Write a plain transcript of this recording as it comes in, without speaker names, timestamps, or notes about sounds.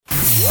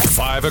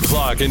5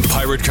 o'clock in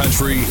Pirate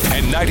Country,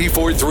 and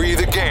 94.3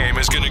 The Game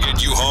is going to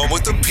get you home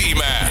with the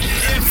P-Man.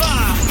 In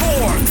 5,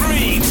 4,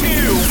 3,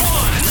 2,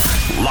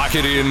 1. Lock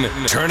it in,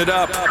 turn it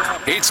up.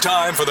 It's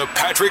time for the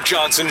Patrick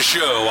Johnson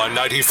Show on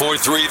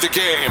 94.3 The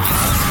Game.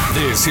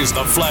 This is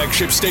the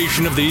flagship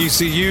station of the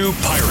ECU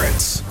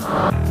Pirates.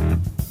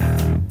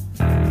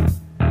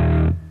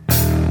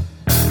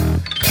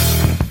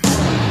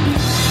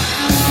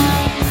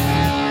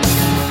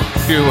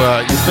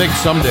 You think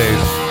some days,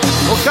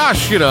 well,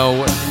 gosh,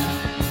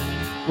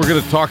 we're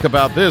going to talk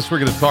about this, we're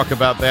going to talk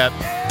about that,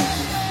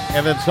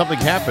 and then something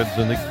happens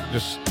and they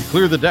just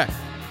clear the deck.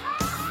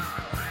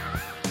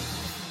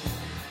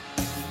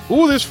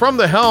 Ooh, this from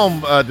the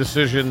helm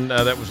decision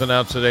that was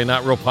announced today,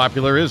 not real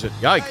popular, is it?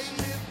 Yikes.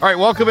 All right,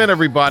 welcome in,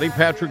 everybody.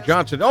 Patrick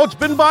Johnson. Oh, it's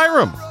Ben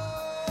Byram.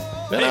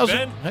 Hey,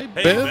 Ben. Hey,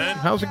 Ben.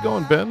 How's it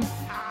going, Ben?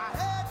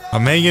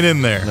 I'm hanging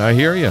in there. I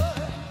hear you.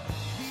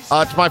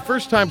 It's my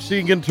first time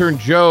seeing intern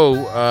Joe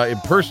in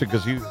person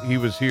because he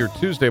was here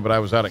Tuesday, but I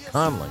was out at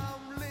Conley.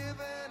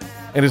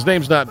 And his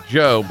name's not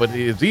Joe, but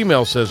his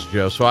email says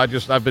Joe, so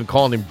I've been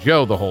calling him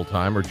Joe the whole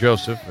time, or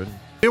Joseph. And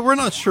Yeah, we're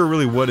not sure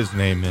really what his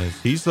name is.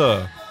 He's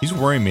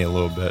worrying me a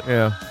little bit.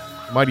 yeah,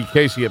 Mighty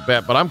Casey at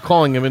bat, but I'm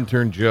calling him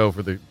intern Joe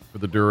for the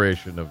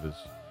duration of his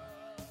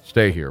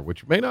stay here,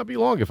 which may not be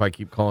long if I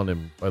keep calling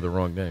him by the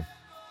wrong name.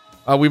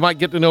 We might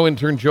get to know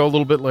intern Joe a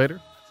little bit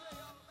later,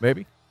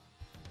 maybe.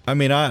 I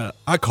mean, I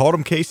called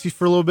him Casey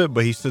for a little bit,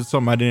 but he said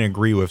something I didn't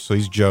agree with, so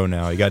he's Joe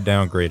now. He got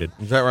downgraded.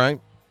 Is that right?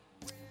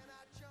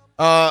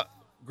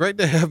 Great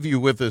to have you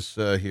with us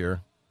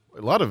here.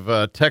 A lot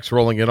of texts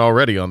rolling in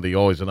already on the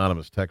Always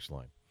Anonymous text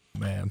line.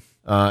 Man.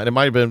 And it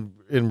might have been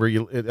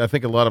I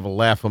think a lot of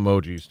laugh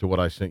emojis to what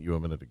I sent you a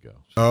minute ago.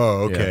 So,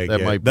 Oh, okay. that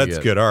might be That's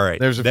it. good. All right.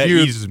 There's a that few,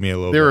 eases me a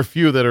little There are a bit.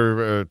 few that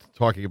are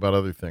talking about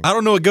other things. I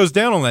don't know what goes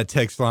down on that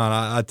text line.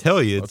 I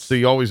tell you. It's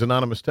the Always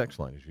Anonymous text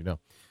line, as you know.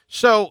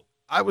 So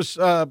I was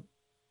I'm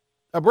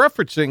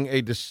referencing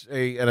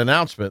an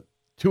announcement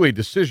to a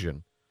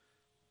decision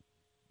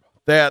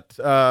that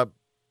I'm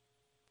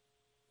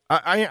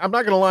not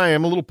going to lie,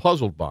 I'm a little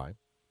puzzled by,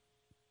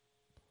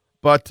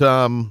 but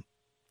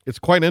it's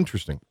quite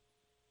interesting.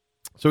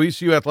 So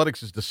ECU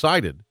Athletics has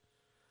decided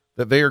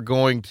that they are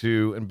going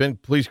to, and Ben,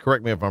 please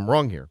correct me if I'm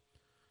wrong here,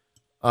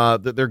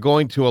 that they're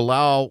going to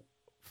allow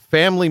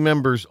family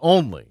members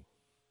only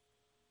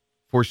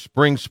for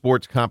spring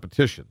sports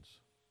competitions.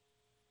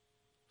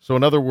 So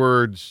in other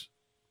words,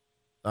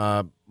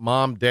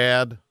 mom,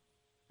 dad,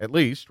 at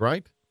least,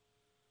 right?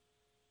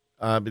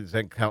 Does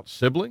that count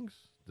siblings?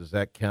 Does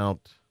that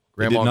count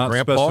grandma They did not and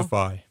grandpa?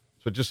 specify.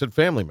 So it just said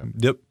family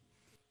members. Yep.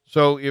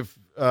 So if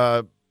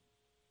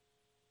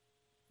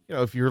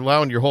if you're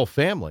allowing your whole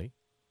family,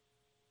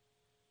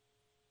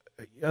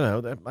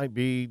 that might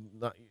be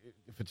not,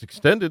 if it's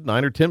extended,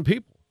 9 or 10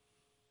 people.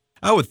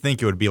 I would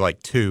think it would be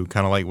like 2,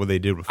 kind of like what they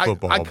did with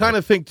football. I kind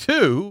of think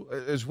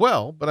 2 as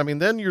well, but I mean,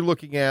 then you're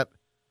looking at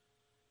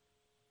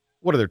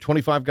what are there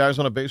 25 guys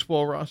on a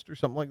baseball roster,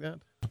 something like that?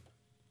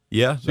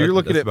 Yeah. So you're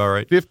looking that's at about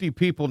right. 50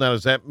 people. Now,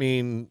 does that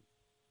mean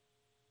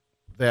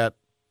that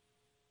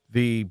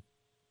the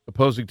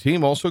opposing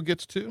team also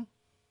gets 2?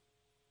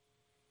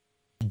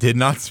 Did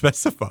not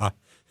specify.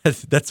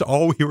 That's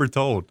all we were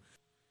told.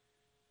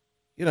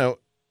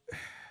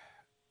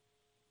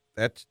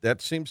 That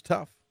seems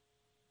tough.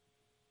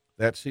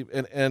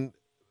 And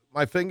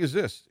my thing is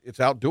this: it's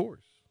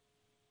outdoors,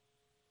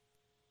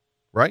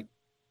 right?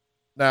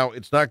 Now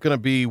it's not going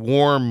to be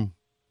warm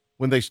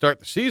when they start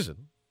the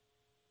season,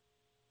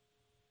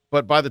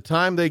 but by the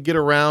time they get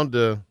around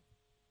to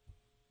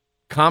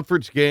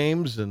conference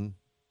games and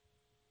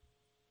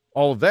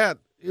all of that,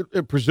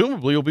 it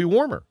presumably will be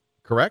warmer.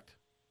 Correct?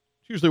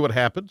 It's usually what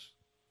happens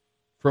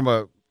from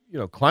a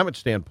climate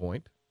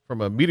standpoint,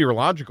 from a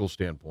meteorological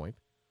standpoint.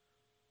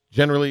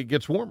 Generally, it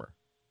gets warmer.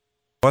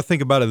 Well, I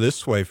think about it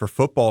this way. For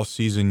football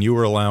season, you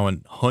were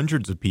allowing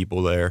hundreds of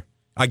people there.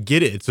 I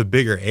get it. It's a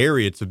bigger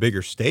area. It's a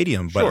bigger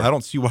stadium. But Sure. I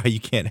don't see why you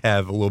can't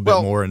have a little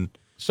bit more in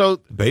So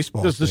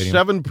baseball does the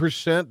stadium.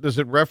 7%, does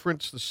it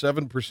reference the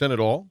 7% at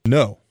all?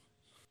 No.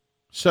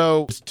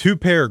 So It's 2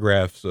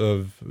 paragraphs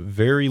of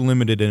very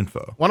limited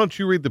info. why don't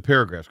you read the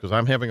paragraphs? Because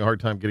I'm having a hard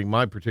time getting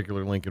my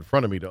particular link in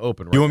front of me to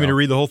open right You want me now. to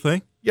read the whole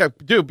thing? Yeah,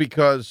 do,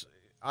 because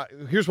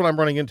here's what I'm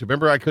running into.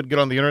 Remember I couldn't get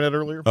on the internet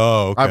earlier?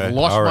 Oh, okay. I've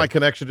lost All my right.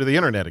 connection to the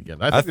internet again.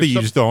 I there's think you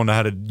some- just don't know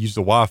how to use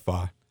the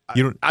Wi-Fi.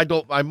 You don't. I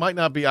don't. I might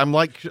not be. I'm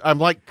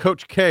like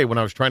Coach K when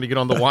I was trying to get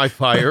on the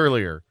Wi-Fi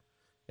earlier,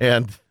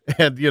 and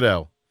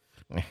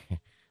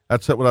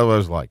that's what I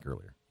was like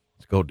earlier.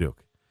 Let's go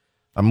Duke.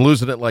 I'm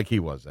losing it like he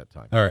was that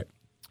time. All right.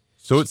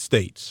 So it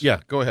states. Yeah,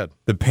 go ahead.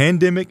 The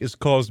pandemic has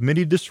caused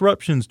many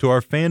disruptions to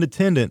our fan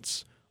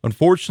attendance.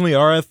 Unfortunately,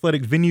 our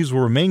athletic venues will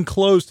remain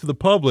closed to the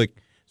public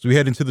as we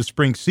head into the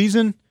spring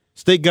season.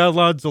 State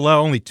guidelines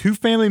allow only 2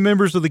 family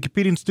members of the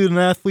competing student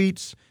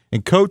athletes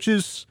and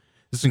coaches.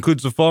 This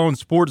includes the following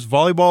sports: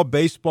 volleyball,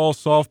 baseball,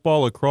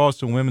 softball,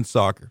 lacrosse, and women's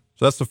soccer.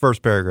 So that's the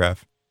first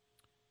paragraph.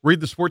 Read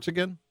the sports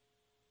again.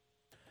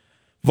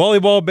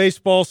 Volleyball,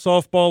 baseball,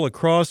 softball,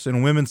 lacrosse,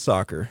 and women's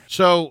soccer.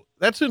 So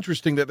that's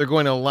interesting that they're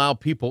going to allow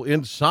people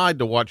inside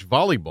to watch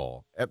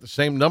volleyball at the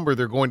same number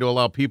they're going to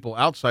allow people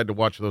outside to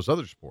watch those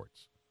other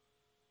sports.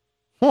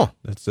 Huh.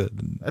 That's it.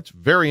 That's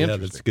very Yeah,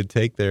 interesting. that's a good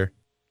take there.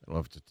 I don't know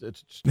if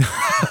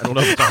I don't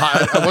know if it's a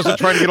hot. I wasn't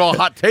trying to get all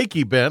hot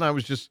takey, Ben. I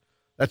was just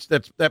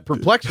that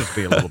perplexes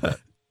me a little bit.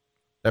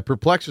 That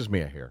perplexes me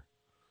a hair.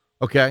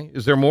 Okay,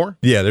 is there more?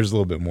 Yeah, there's a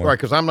little bit more. All right,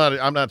 because I'm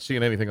not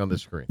seeing anything on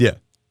this screen. Yeah.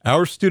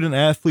 Our student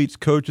athletes,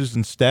 coaches,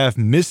 and staff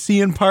miss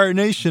seeing Pirate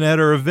Nation at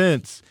our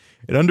events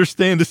and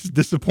understand this is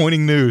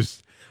disappointing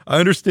news. I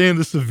understand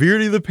the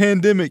severity of the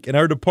pandemic, and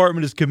our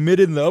department is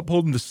committed in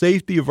upholding the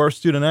safety of our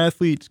student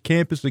athletes,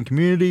 campus, and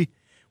community.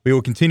 We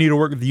will continue to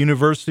work with the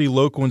university,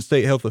 local, and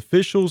state health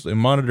officials and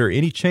monitor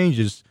any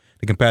changes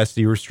to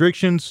capacity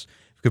restrictions.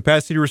 If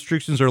capacity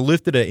restrictions are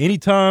lifted at any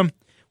time,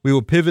 we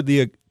will pivot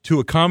to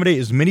accommodate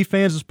as many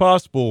fans as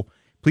possible.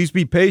 Please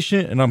be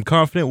patient, and I'm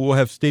confident we'll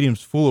have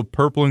stadiums full of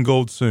purple and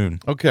gold soon.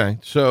 Okay,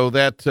 so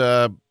that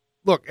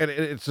look, and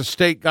it's a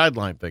state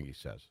guideline thing. He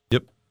says.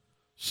 Yep.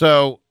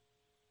 So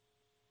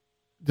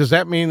does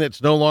that mean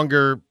it's no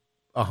longer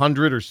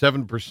 100 or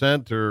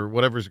 7% or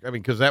whatever? I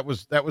mean, because that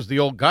was the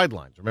old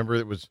guidelines. Remember,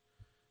 it was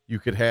you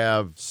could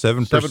have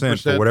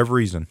 7% for whatever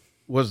reason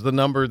was the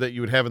number that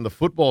you would have in the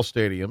football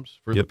stadiums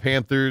for Yep. the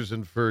Panthers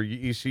and for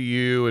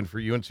ECU and for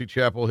UNC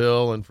Chapel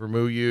Hill and for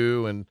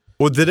MooU and.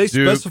 Well, did they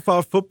Duke.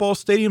 specify football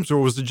stadiums, or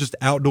was it just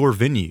outdoor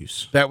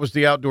venues? That was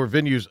the outdoor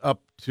venues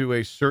up to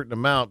a certain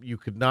amount. You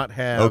could not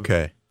have.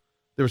 Okay.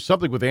 There was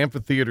something with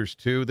amphitheaters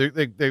too.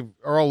 They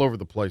are all over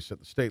the place at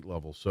the state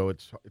level, so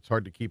it's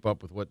hard to keep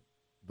up with what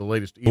the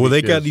latest. Well, they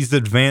edict got is. these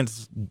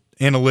advanced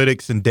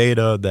analytics and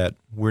data that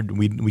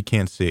we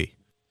can't see.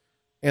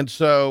 And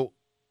so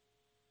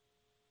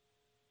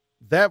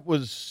that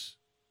was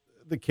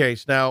the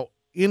case. Now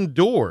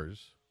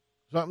indoors,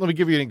 so let me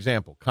give you an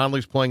example.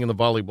 Conley's playing in the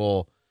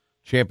volleyball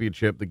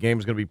championship. The game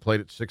is going to be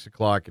played at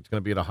 6:00. It's going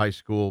to be at a high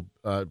school,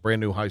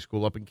 brand new high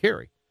school up in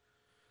Cary.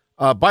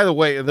 By the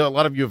way, a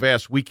lot of you have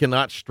asked, we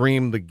cannot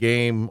stream the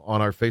game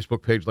on our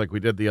Facebook page like we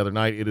did the other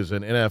night. It is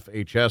an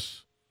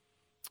NFHS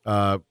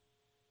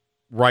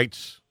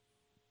rights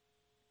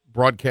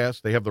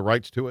broadcast. They have the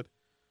rights to it.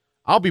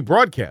 I'll be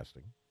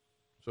broadcasting.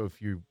 So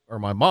if you are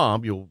my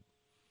mom, you'll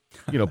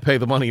pay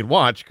the money and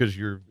watch because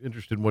you're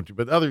interested in what you.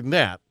 But other than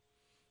that,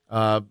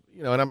 and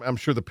I'm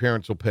sure the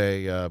parents will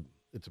pay.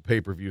 It's a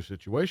pay-per-view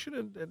situation,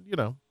 and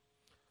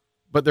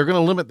but they're going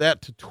to limit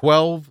that to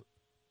 12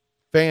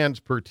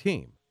 fans per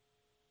team.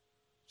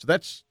 So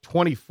that's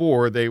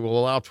 24. They will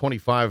allow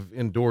 25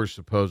 indoors,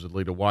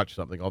 supposedly, to watch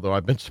something, although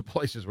I've been to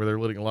places where they're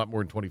letting a lot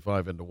more than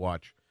 25 in to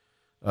watch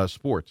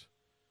sports.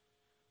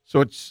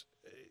 So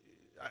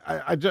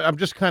I'm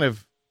just kind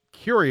of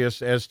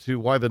curious as to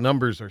why the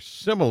numbers are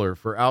similar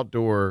for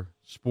outdoor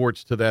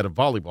sports to that of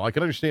volleyball. I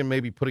can understand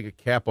maybe putting a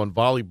cap on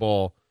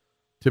volleyball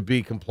to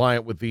be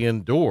compliant with the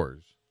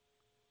indoors.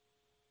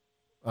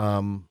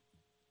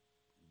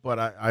 But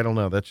I don't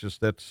know. That's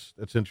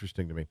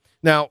interesting to me.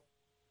 Now,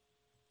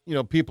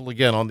 people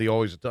again on the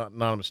always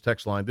anonymous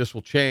text line, this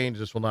will change.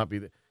 This will not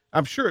be.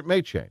 I'm sure it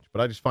may change,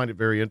 but I just find it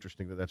very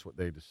interesting that that's what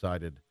they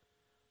decided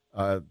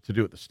to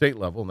do at the state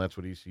level, and that's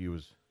what ECU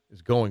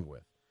is going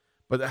with.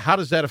 But how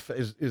does that affect?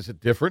 Is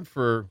it different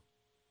for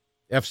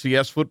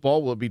FCS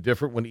football? Will it be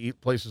different when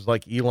places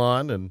like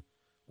Elon and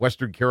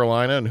Western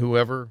Carolina and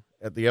whoever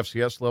at the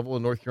FCS level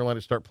in North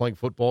Carolina start playing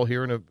football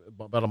here in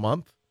about a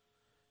month?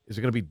 Is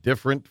it going to be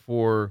different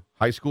for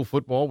high school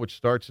football, which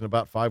starts in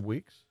about 5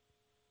 weeks?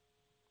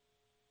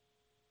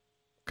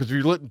 Because if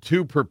you're letting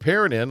 2 per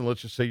parent in, let's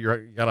just say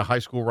you got a high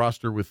school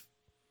roster with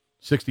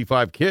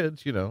 65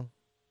 kids,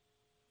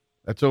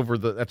 that's over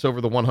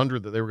the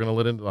 100 that they were going to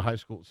let into the high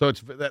school. So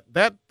it's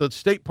that the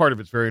state part of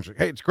it's very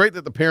interesting. Hey, it's great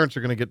that the parents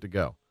are going to get to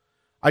go.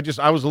 I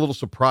was a little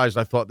surprised.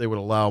 I thought they would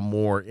allow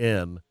more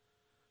in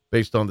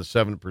based on the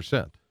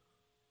 7%.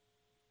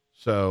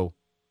 So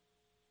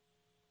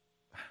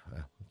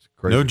it's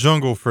crazy. No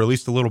jungle for at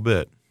least a little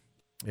bit.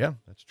 Yeah,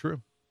 that's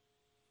true.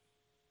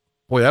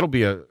 Boy, that'll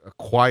be a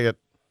quiet.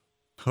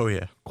 Oh,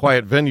 yeah.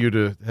 Quiet venue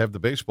to have the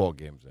baseball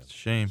games in. It's a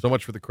shame. So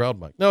much for the crowd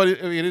mic. No,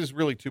 it is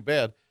really too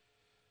bad.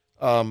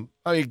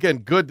 Again,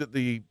 good that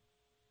the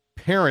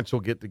parents will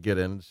get in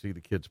and see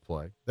the kids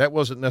play. That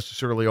wasn't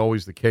necessarily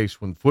always the case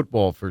when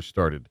football first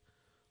started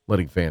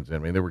letting fans in. I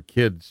mean, there were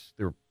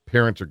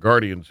parents or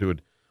guardians who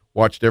had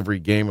watched every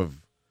game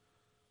of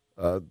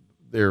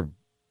their,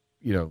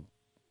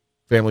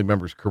 family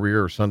member's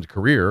career or son's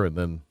career and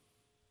then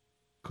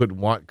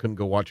couldn't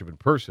go watch him in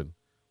person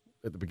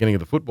at the beginning of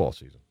the football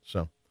season.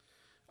 So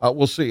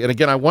we'll see. And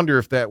again, I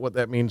wonder what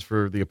that means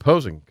for the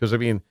opposing, because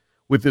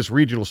with this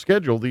regional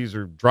schedule, these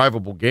are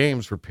drivable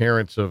games for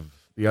parents of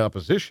the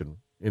opposition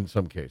in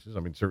some cases.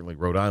 Certainly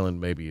Rhode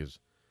Island maybe is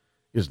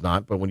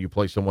not, but when you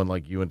play someone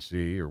like UNC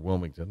or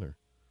Wilmington,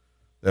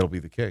 that'll be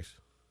the case.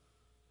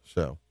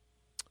 So,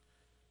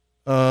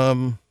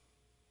 okay.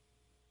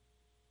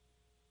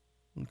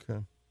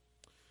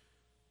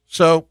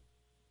 So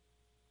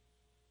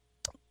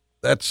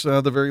that's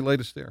the very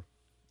latest there.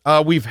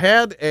 We've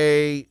had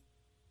an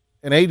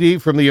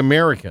AD from the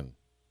American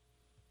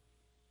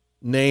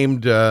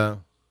named the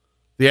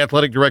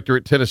athletic director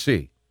at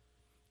Tennessee.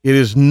 It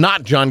is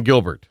not John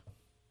Gilbert.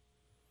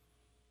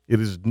 It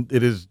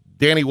is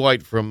Danny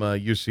White from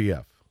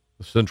UCF,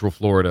 the Central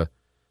Florida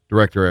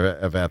director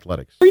of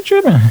athletics. What are you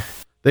tripping?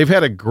 They've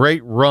had a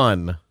great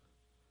run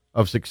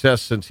of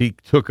success since he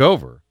took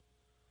over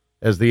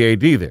as the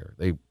AD there.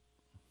 They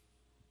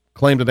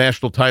claimed a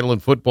national title in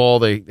football.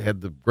 They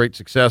had the great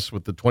success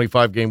with the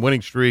 25-game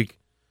winning streak.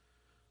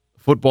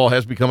 Football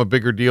has become a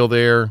bigger deal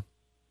there.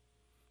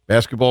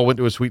 Basketball went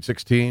to a Sweet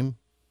 16.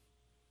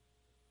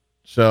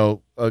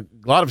 So a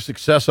lot of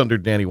success under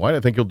Danny White. I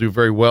think he'll do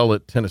very well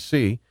at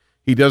Tennessee.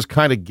 He does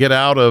kind of get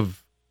out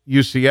of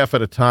UCF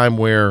at a time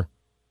where,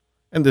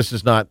 and this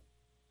is not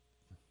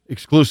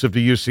exclusive to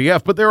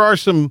UCF, but there are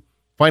some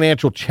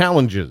financial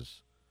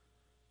challenges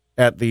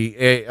at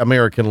the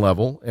American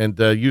level, and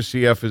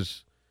UCF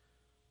is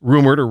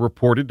rumored or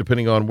reported,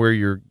 depending on where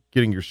you're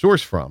getting your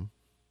source from,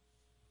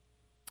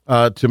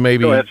 to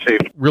maybe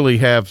really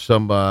have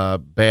some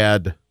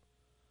bad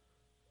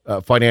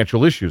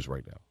financial issues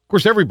right now. Of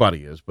course,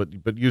 everybody is, but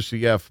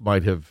UCF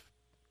might have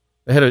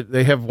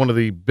they have one of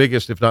the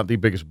biggest, if not the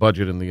biggest,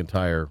 budget in the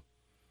entire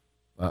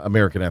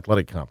American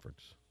Athletic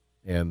Conference,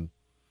 and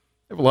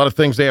they have a lot of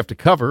things they have to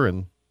cover,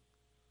 and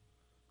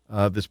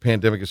this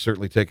pandemic has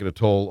certainly taken a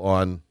toll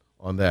on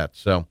that.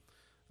 So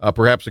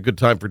perhaps a good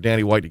time for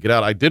Danny White to get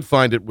out. I did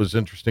find it was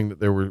interesting that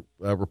there were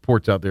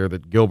reports out there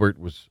that Gilbert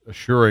was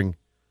assuring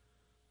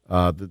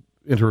the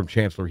interim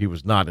chancellor he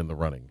was not in the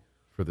running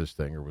for this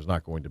thing, or was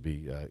not going to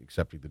be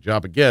accepting the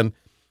job again.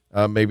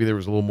 Maybe there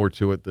was a little more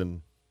to it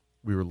than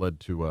we were led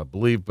to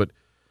believe, but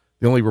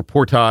the only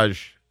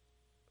reportage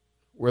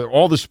where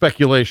all the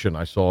speculation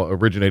I saw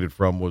originated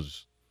from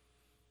was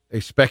a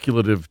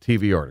speculative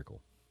TV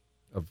article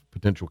of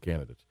potential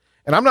candidates.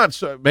 And I'm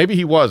not, maybe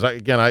he was. I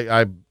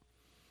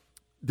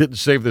didn't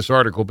save this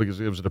article because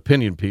it was an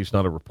opinion piece,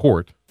 not a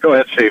report. Go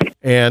ahead, Steve.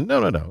 And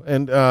no.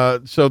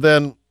 And so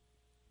then,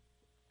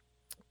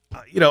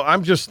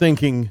 I'm just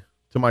thinking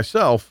to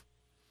myself,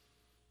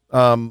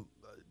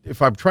 if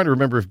I'm trying to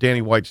remember if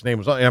Danny White's name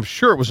was on, and I'm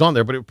sure it was on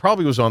there, but it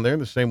probably was on there in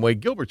the same way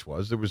Gilbert's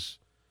was. There was,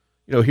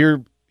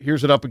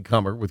 here's an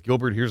up-and-comer with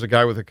Gilbert. Here's a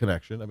guy with a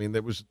connection. I mean,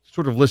 that was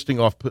sort of listing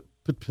off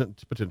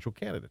potential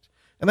candidates.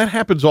 And that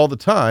happens all the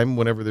time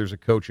whenever there's a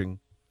coaching,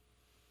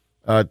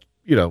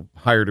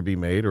 hire to be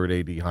made, or an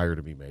AD hire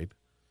to be made.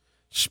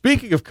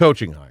 Speaking of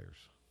coaching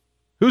hires,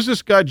 who's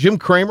this guy? Jim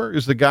Kramer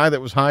is the guy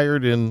that was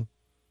hired in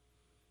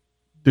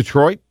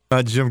Detroit?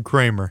 Not Jim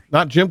Kramer.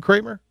 Not Jim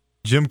Kramer?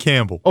 Jim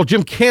Campbell. Oh,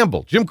 Jim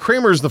Campbell. Jim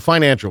Kramer is the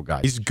financial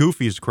guy. He's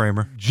goofy as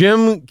Kramer.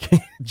 Jim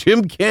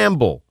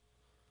Campbell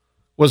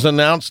was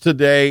announced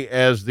today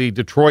as the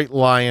Detroit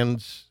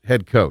Lions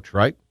head coach,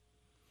 right?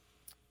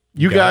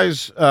 You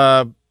guys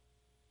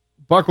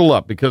buckle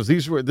up, because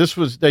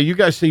you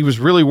guys see he was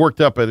really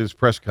worked up at his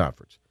press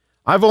conference.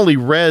 I've only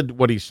read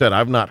what he said.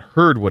 I've not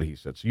heard what he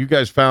said. So you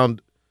guys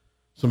found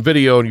some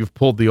video and you've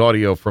pulled the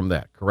audio from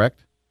that,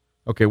 correct?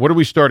 Okay, what are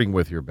we starting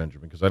with here,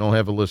 Benjamin? Because I don't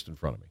have a list in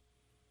front of me.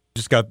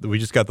 We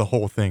just got the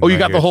whole thing. Oh, you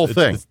got the whole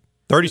thing. It's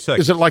 30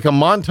 seconds. Is it like a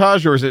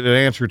montage, or is it an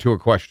answer to a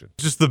question?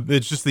 It's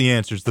just the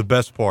answer. It's the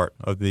best part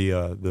of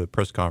the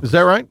press conference. Is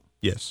that right?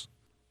 Yes.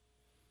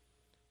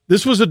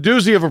 This was a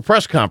doozy of a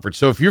press conference.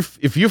 So if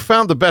you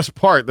found the best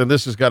part, then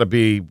this has got to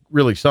be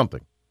really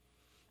something.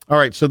 All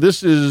right, so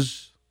this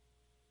is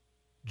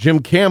Jim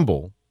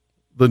Campbell,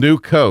 the new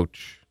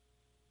coach.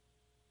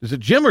 Is it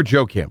Jim or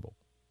Joe Campbell?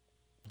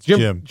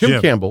 Jim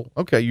Campbell.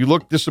 Okay, you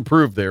look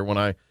disapproved there when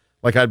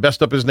I'd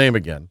messed up his name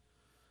again.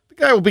 The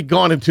guy will be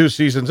gone in 2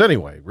 seasons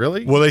anyway,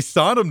 really? Well, they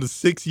signed him to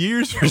 6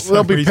 years for some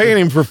They'll be reason. paying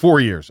him for 4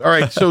 years. All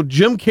right, so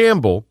Jim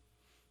Campbell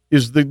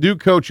is the new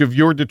coach of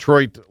your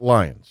Detroit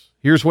Lions.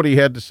 Here's what he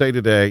had to say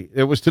today.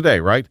 It was today,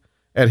 right?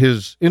 At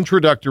his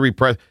introductory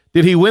press.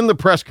 Did he win the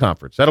press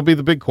conference? That'll be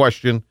the big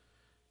question.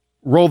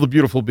 Roll the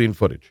beautiful bean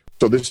footage.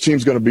 So this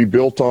team's going to be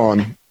built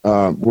on,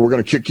 we're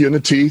going to kick you in the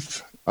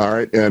teeth. All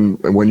right.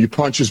 And when you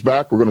punch us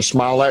back, we're going to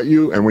smile at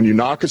you. And when you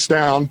knock us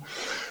down,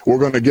 we're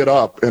going to get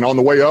up. And on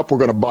the way up, we're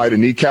going to bite a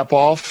kneecap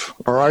off.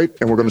 All right.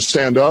 And we're going to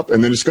stand up.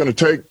 And then it's going to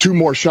take 2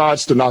 more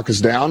shots to knock us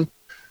down.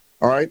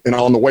 All right. And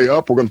on the way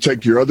up, we're going to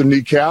take your other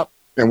kneecap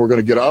and we're going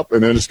to get up.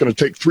 And then it's going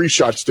to take 3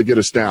 shots to get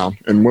us down.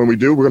 And when we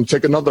do, we're going to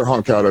take another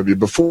hunk out of you.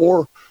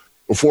 Before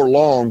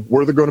long,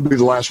 we're going to be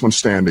the last one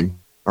standing.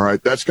 All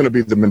right. That's going to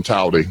be the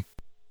mentality.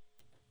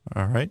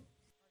 All right.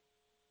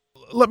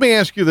 Let me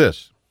ask you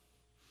this.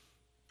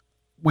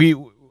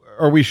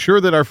 Are we sure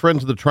that our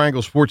friends of the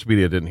Triangle Sports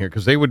Media didn't hear?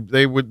 Because they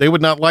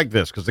would not like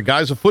this, because the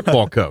guy's a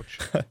football coach.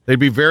 They'd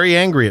be very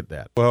angry at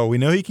that. Well, we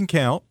know he can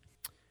count.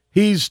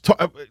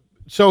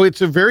 So it's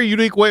a very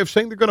unique way of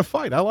saying they're going to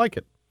fight. I like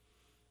it.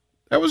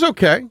 That was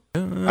okay. I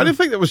didn't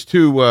think that was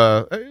too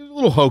a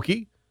little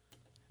hokey.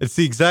 It's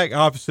the exact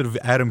opposite of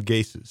Adam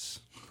Gase's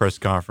press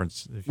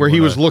conference, where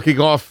he was looking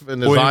off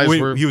and his eyes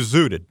were. He was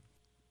zooted.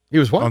 He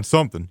was what? On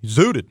something.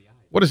 Zooted.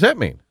 What does that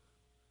mean?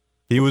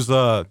 He was.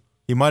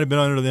 He might have been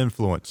under the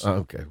influence.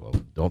 Okay, well,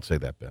 don't say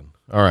that, Ben.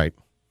 All right.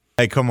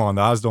 Hey, come on.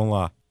 The odds don't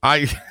lie.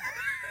 I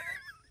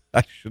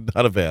should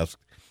not have asked.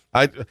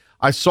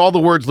 I saw the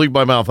words leave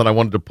my mouth and I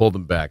wanted to pull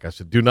them back. I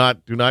said, do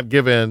not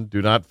give in.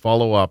 Do not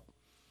follow up.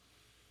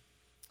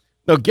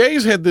 Now,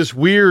 Gay's had this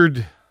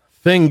weird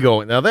thing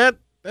going. Now,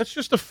 that's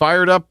just a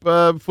fired up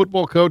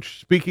football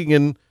coach speaking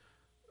in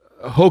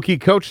hokey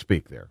coach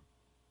speak there.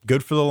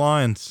 Good for the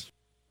Lions.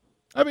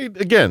 I mean,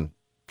 again,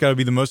 Got to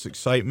be the most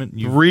excitement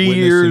you've 3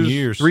 witnessed years, in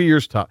years. 3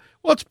 years top.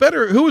 Well, it's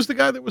better. Who was the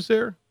guy that was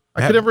there?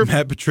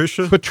 Matt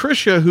Patricia.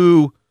 Patricia,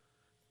 who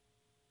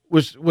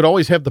would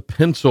always have the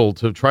pencil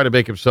to try to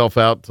make himself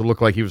out to look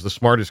like he was the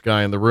smartest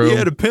guy in the room. He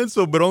had a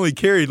pencil, but only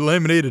carried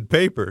laminated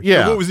paper.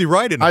 Yeah. So what was he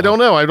writing on? I don't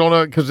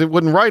know because it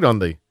wouldn't write on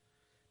the.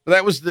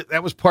 That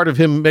was part of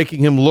him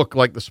making him look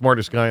like the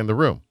smartest guy in the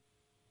room.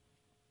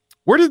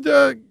 Where did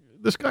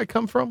this guy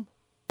come from?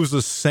 He was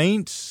a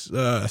Saints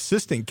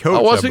assistant coach.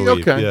 Oh, was I he?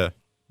 believe. Okay. Yeah.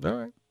 All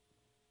right.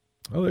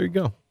 Oh, there you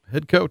go.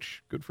 Head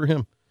coach. Good for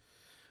him.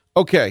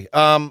 Okay.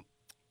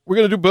 We're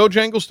going to do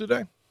Bojangles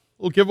today. A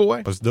little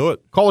giveaway. Let's do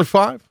it. Caller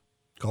 5.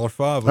 Caller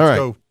 5. All Let's right.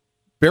 go.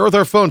 Bear with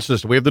our phone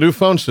system. We have the new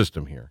phone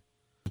system here.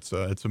 It's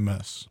a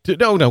mess.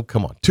 No,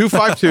 come on.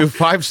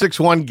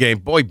 252-561-GAME.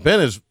 Boy, Ben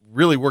is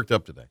really worked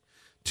up today.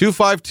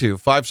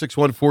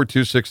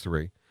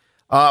 252-561-4263.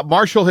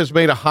 Marshall has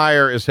made a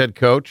hire as head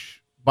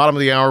coach. Bottom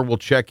of the hour, we'll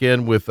check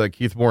in with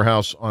Keith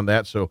Morehouse on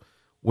that. So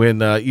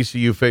when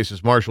ECU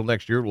faces Marshall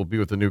next year, we'll be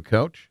with the new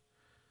coach.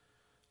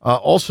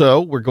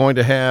 Also, we're going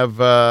to have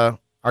our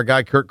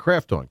guy Kurt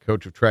Kraft on,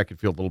 coach of track and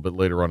field, a little bit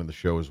later on in the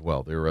show as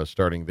well. They're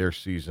starting their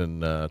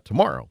season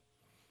tomorrow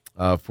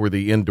for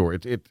the indoor.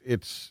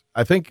 It's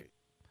I think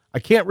I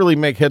can't really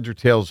make heads or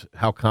tails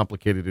how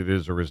complicated it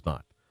is or is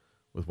not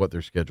with what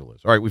their schedule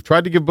is. All right, we've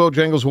tried to give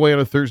Bojangles away on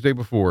a Thursday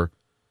before.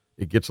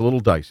 It gets a little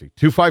dicey.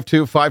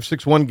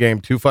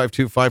 252-561-GAME,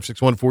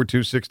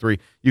 252-561-4263.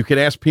 You can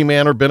ask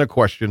P-Man or Ben a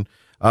question.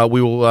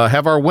 We will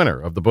have our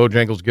winner of the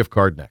Bojangles gift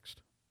card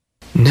next.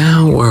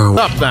 Now we're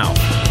Up now.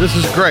 This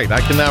is great. I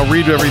can now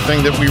read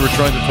everything that we were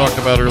trying to talk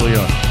about early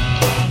on.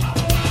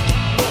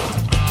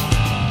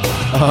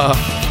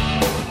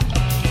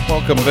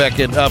 Welcome back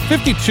in.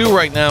 52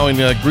 right now in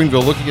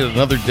Greenville. Looking at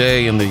another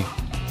day in the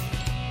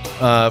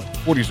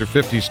 40s or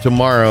 50s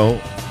tomorrow.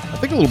 I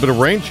think a little bit of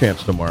rain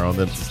chance tomorrow and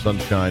then some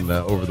sunshine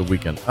over the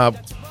weekend.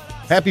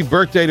 Happy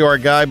birthday to our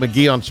guy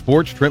McGee on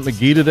Sports. Trent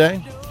McGee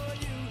today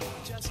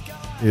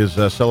is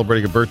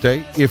celebrating a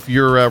birthday. If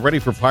you're ready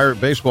for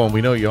Pirate Baseball, and we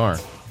know you are, a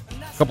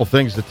couple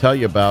things to tell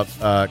you about.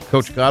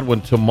 Coach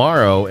Godwin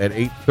tomorrow at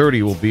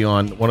 8:30 will be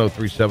on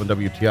 103.7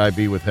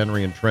 WTIB with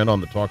Henry and Trent on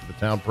the Talk of the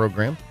Town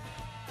program.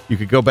 You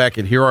could go back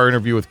and hear our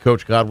interview with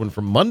Coach Godwin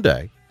from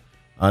Monday.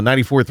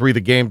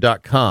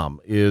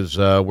 943thegame.com is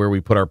where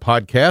we put our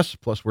podcasts,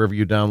 plus wherever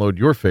you download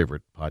your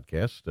favorite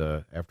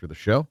podcast after the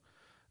show.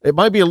 It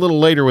might be a little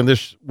later when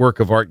this work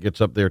of art gets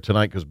up there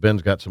tonight because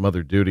Ben's got some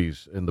other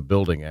duties in the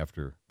building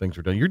after things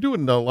are done. You're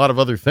doing a lot of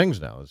other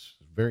things now. It's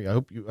very. I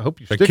hope you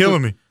They're stick.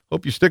 killing me.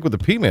 Hope you stick with the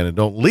P-Man and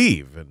don't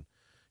leave. And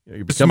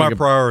you're This is my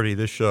priority,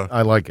 this show.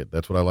 I like it.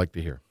 That's what I like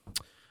to hear.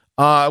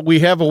 We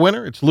have a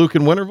winner. It's Luke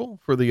in Winterville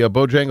for the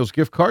Bojangles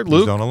gift card.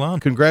 Luke, He's on the line.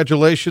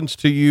 Congratulations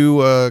to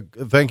you.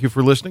 Thank you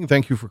for listening.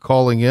 Thank you for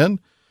calling in.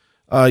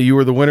 You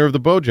were the winner of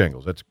the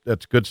Bojangles.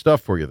 That's good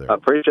stuff for you there. I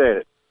appreciate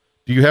it.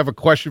 Do you have a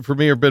question for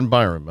me or Ben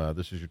Byram?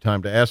 This is your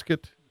time to ask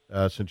it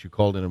since you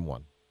called in and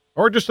won.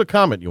 Or just a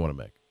comment you want to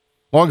make,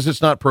 as long as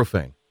it's not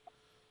profane.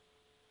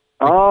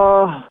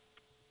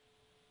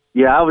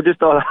 Yeah, I just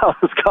thought I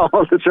was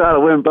calling to try to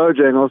win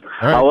Bojangles.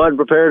 Right. I wasn't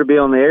prepared to be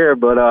on the air,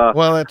 but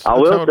Well, that's I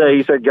how will it say, works.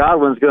 you said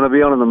Godwin's going to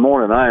be on in the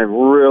morning. I am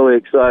really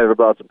excited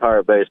about some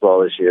Pirate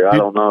baseball this year. I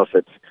don't know if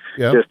it's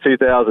just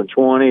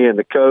 2020 and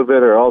the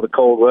COVID or all the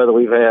cold weather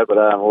we've had, but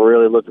I'm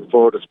really looking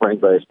forward to spring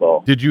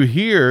baseball. Did you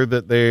hear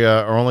that they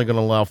are only going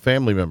to allow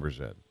family members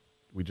in?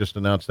 We just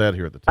announced that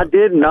here at the I time.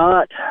 did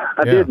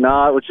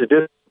not, which is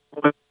just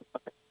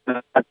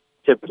I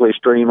typically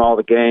stream all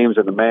the games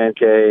in the man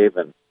cave,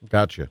 and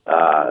Gotcha.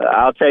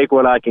 I'll take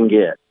what I can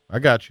get. I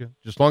got you.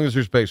 Just as long as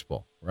there's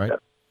baseball, right?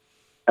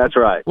 That's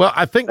right. Well,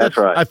 I think that's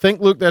right. I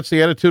think, Luke, that's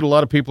the attitude a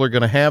lot of people are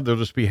going to have. They'll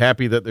just be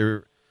happy that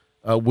there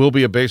will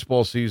be a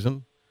baseball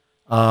season.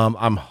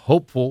 I'm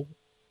hopeful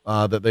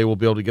that they will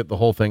be able to get the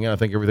whole thing in. I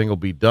think everything will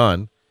be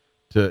done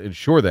to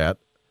ensure that.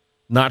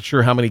 Not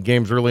sure how many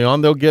games early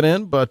on they'll get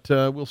in, but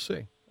we'll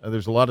see.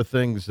 There's a lot of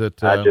things that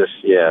can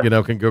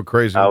go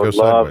crazy and go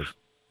sideways.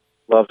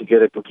 Love to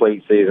get a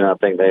complete season. I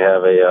think they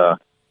have a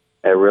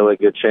really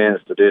good chance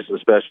to do some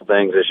special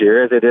things this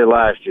year, as they did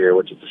last year,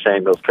 which is a shame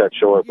it was cut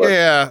short. But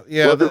yeah.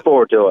 Looking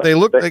forward to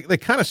it. They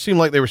kind of seemed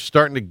like they were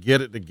starting to get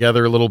it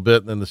together a little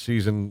bit, and then the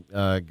season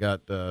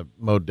got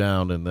mowed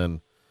down, and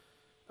then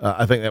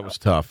I think that was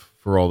tough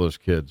for all those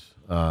kids.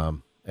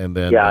 And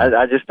then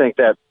I just think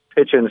that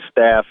pitching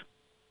staff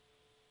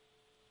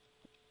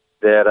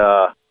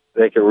that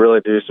they could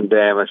really do some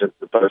damage in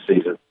the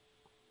postseason.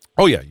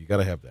 Oh yeah, you got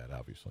to have that,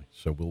 obviously.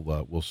 So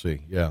we'll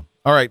see. Yeah.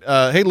 All right.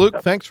 Hey,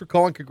 Luke, thanks for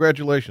calling.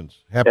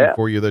 Congratulations. Happy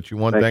for you that you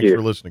won. Thanks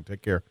for listening.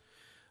 Take care.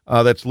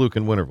 That's Luke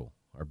in Winterville,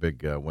 our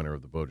big winner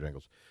of the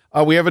Bojangles.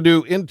 We have a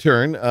new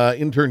intern,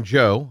 intern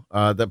Joe.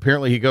 That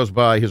apparently he goes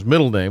by his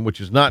middle name,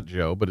 which is not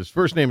Joe, but his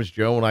first name is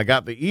Joe. When I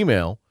got the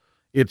email,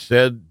 it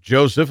said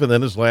Joseph and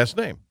then his last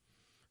name.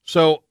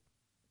 So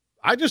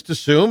I just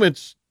assume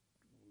it's,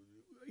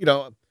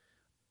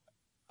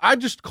 I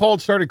just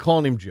started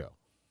calling him Joe.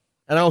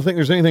 And I don't think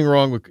there's anything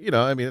wrong with,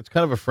 it's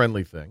kind of a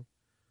friendly thing.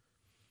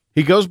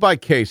 He goes by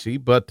Casey,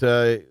 but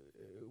I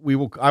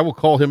will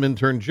call him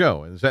Intern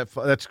Joe. And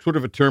that's sort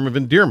of a term of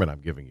endearment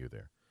I'm giving you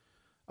there.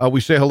 We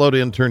say hello to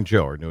Intern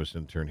Joe, our newest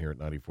intern here at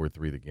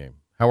 94.3 The Game.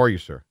 How are you,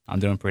 sir? I'm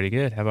doing pretty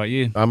good. How about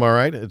you? I'm all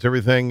right. Is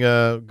everything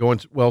going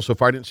well so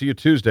far? I didn't see you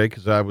Tuesday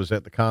because I was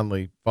at the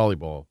Conley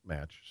volleyball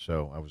match,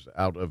 so I was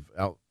out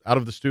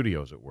of the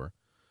studio, as it were.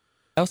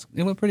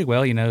 It went pretty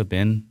well.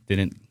 Ben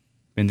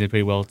did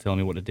pretty well telling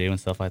me what to do and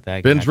stuff like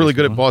that. Ben's really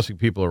good at bossing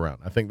people around.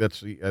 I think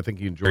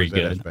he enjoys very that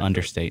good. aspect.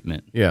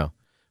 Understatement. Yeah.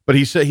 But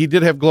he said he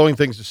did have glowing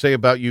things to say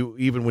about you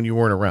even when you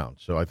weren't around,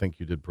 so I think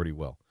you did pretty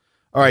well.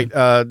 All right,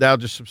 now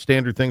just some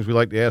standard things we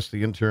like to ask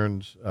the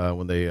interns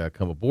when they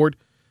come aboard.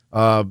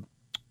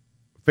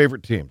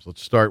 Favorite teams.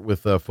 Let's start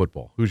with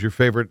football. Who's your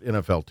favorite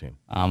NFL team?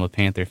 I'm a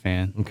Panther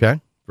fan. Okay,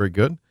 very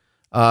good.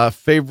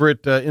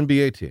 Favorite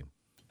NBA team?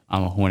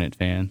 I'm a Hornet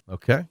fan.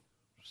 Okay.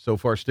 So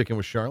far sticking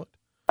with Charlotte?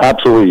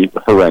 Absolutely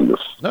horrendous.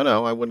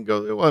 No, I wouldn't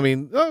go. Well,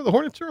 the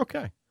Hornets are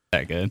okay.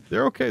 That good?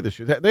 They're okay this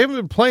year. They haven't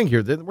been playing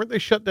here. Weren't they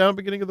shut down at the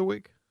beginning of the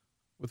week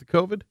with the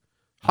COVID?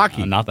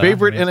 Hockey. Not that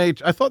favorite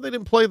NHL. I thought they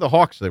didn't play the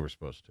Hawks they were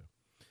supposed to.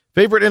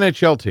 Favorite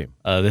NHL team?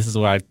 This is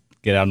where I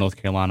get out of North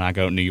Carolina. I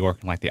go to New York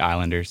and like the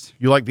Islanders.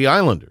 You like the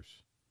Islanders?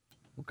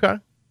 Okay.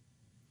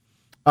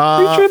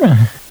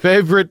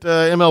 Favorite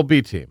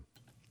MLB team?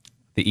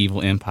 The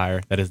Evil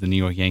Empire. That is the New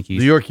York Yankees.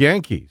 New York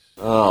Yankees.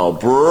 Oh,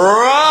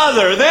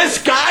 brother,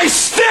 this guy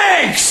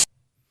stinks!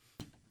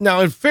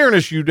 Now, in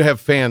fairness, you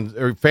have fans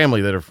or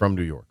family that are from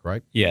New York,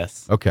 right?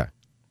 Yes. Okay.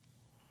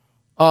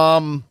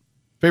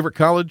 Favorite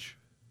college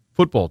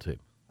football team?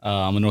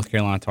 I'm a North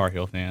Carolina Tar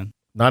Heel fan.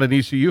 Not an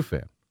ECU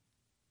fan.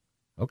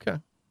 Okay.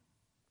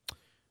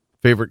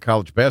 Favorite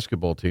college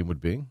basketball team would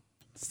be?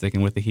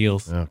 Sticking with the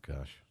Heels. Oh,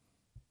 gosh.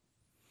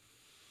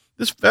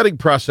 This vetting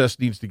process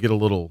needs to get a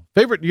little...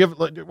 Favorite,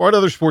 what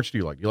other sports do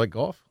you like? You like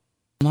golf?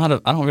 I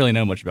don't really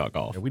know much about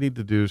golf. Yeah, we need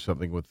to do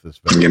something with this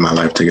vetting. Get my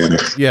life together.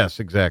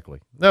 Yes, exactly.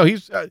 No,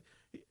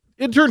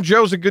 Intern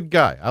Joe's a good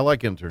guy. I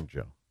like Intern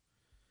Joe.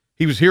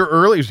 He was here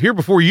early. He was here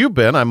before you,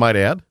 Ben, I might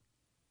add.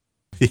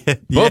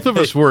 Both of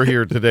us were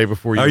here today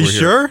before you were here. Are you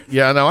sure?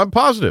 Yeah, no, I'm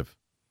positive.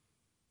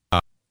 I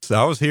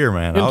was here,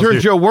 man. Intern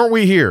Joe, weren't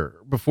we here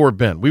before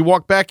Ben? We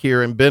walked back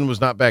here, and Ben was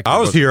not back here. I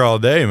was here all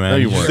day, man. No,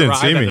 you just weren't. didn't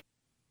see me.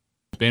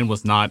 Ben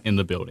was not in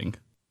the building.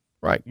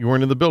 Right. You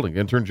weren't in the building.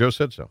 Intern Joe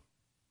said so.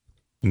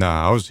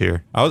 Nah, I was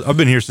here. I've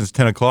been here since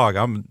 10 o'clock.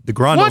 The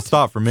grind don't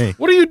stop for me.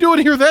 What are you doing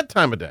here that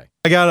time of day?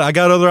 I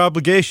got other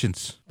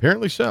obligations.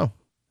 Apparently so.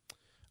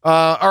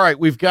 All right,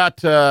 we've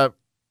got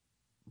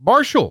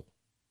Marshall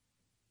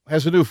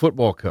has a new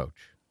football coach.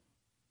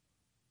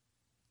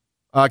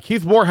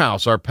 Keith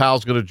Morehouse, our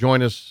pal's going to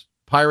join us.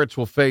 Pirates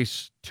will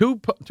face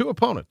two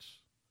opponents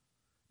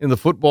in the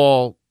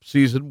football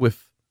season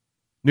with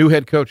new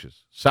head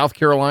coaches, South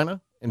Carolina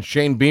and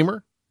Shane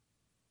Beamer,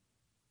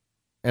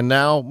 and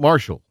now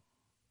Marshall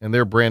and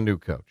their brand new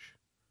coach,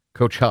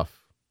 Coach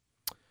Huff.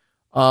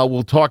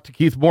 We'll talk to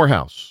Keith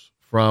Morehouse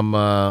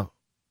from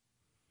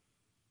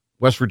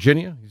West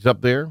Virginia. He's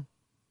up there,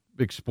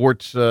 big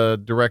sports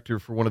director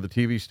for one of the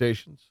TV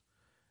stations.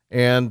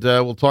 And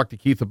we'll talk to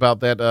Keith about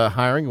that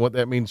hiring and what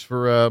that means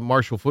for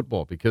Marshall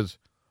football, because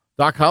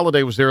Doc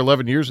Holliday was there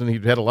 11 years and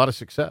he'd had a lot of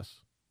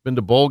success. Been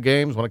to bowl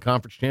games, won a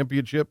conference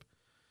championship.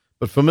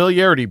 But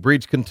familiarity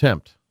breeds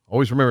contempt.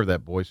 Always remember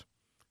that, boys.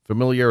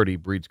 Familiarity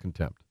breeds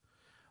contempt.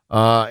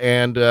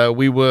 And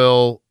we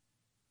will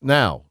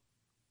now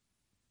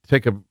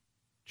take a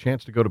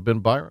chance to go to Ben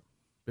Byram.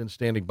 Ben's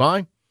standing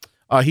by.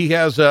 He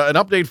has an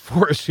update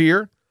for us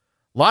here.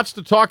 Lots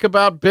to talk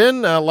about,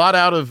 Ben. A lot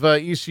out of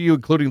ECU,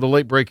 including the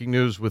late-breaking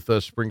news with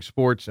spring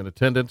sports and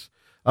attendance.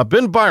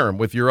 Ben Byram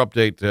with your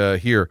update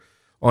here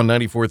on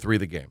 94.3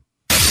 The Game.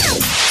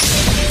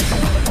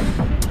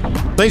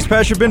 Thanks,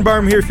 Patrick. Ben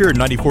Byram here for your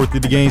 94.3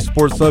 The Game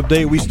Sports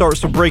Update. We start with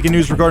some breaking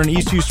news regarding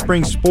ECU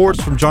Spring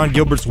Sports from John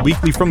Gilbert's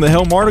weekly From the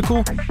Helm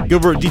article.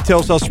 Gilbert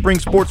details how spring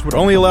sports would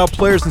only allow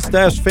players and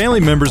staff's family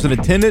members in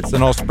attendance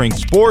in all spring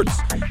sports.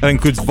 That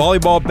includes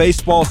volleyball,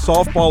 baseball,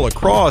 softball,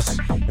 lacrosse,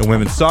 and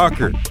women's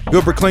soccer.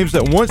 Gilbert claims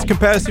that once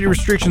capacity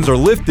restrictions are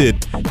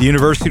lifted, the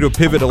university will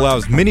pivot to allow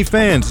as many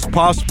fans as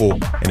possible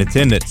in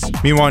attendance.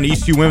 Meanwhile, in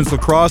ECU women's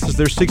lacrosse, as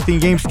their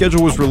 16-game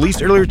schedule was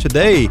released earlier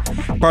today,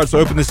 Pirates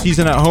will open the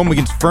season at home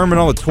against Furman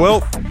on the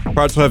 12th.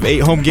 Pirates will have 8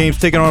 home games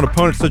taking on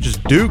opponents such as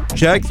Duke,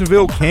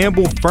 Jacksonville,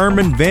 Campbell,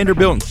 Furman,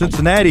 Vanderbilt, and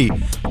Cincinnati.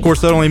 Of course,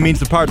 that only means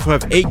the Pirates will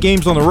have 8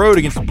 games on the road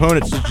against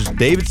opponents such as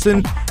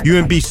Davidson,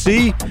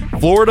 UMBC,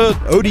 Florida,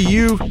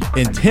 ODU,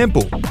 and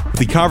Temple. With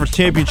the conference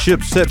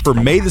championship set for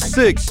May the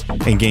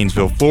 6th in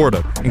Gainesville,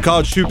 Florida. In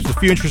college hoops, a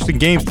few interesting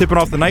games tipping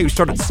off the night. We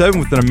start at 7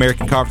 with an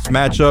American Conference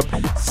matchup.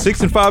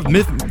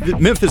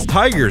 6-5 Memphis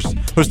Tigers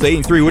host the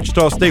 8-3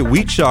 Wichita State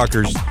Wheat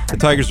Shockers. The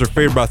Tigers are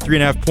favored by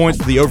 3.5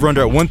 points. The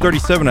over-under at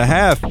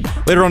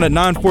 137.5. Later on at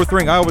 9, 4th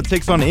ranked Iowa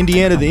takes on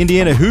Indiana. The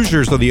Indiana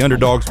Hoosiers are the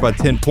underdogs by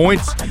 10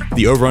 points.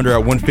 The over-under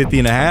at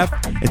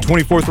 150.5. And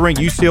 24th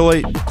ranked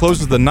UCLA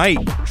closes the night,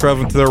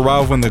 traveling to their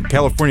rival in the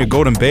California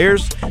Golden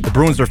Bears. The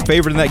Bruins are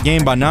favored in that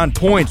game by 9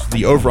 points.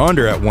 The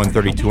over-under at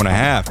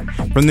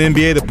 132.5. From the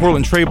NBA, the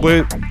Portland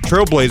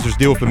Trailblazers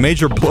deal with a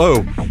major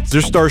blow as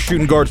their star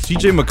shooting guard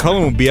C.J.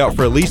 McCollum will be out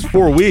for at least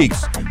 4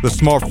 weeks with a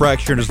small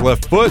fracture in his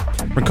left foot.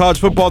 From college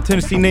football,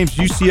 Tennessee names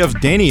UCF's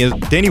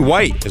Danny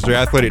White as their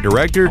athletic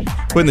director,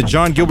 putting the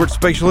John Gilbert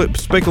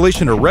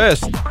speculation to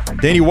rest.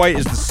 Danny White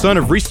is the son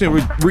of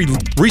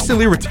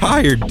recently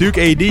retired Duke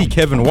AD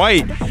Kevin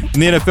White. In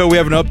the NFL, we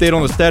have an update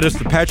on the status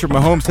of Patrick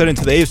Mahomes heading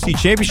to the AFC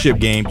Championship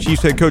game.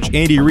 Chiefs head coach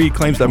Andy Reid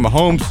claims that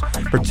Mahomes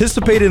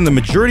participated in the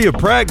majority of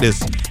practice,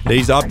 that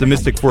he's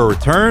optimistic for a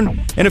return.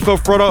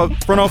 NFL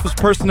front office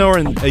personnel are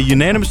in a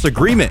unanimous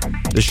agreement.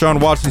 Deshaun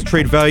Watson's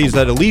trade value is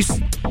at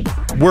least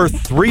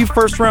worth 3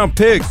 first-round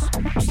picks.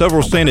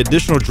 Several saying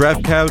additional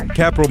draft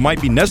capital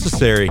might be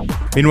necessary.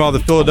 Meanwhile, the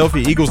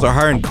Philadelphia Eagles are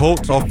hiring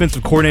Colts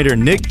offensive coordinator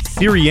Nick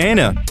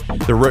Sirianni.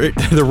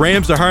 The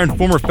Rams are hiring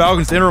former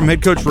Falcons interim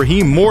head coach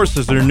Raheem Morris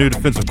as their new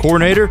defensive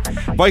coordinator.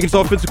 Vikings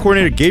offensive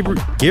coordinator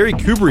Gary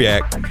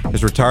Kubiak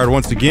has retired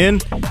once again.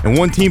 And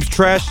one team's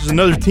trash is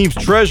another team's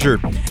treasure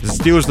as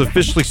the Steelers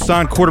officially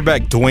signed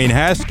quarterback Dwayne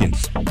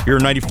Haskins. Here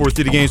in 94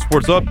 Through the Game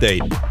Sports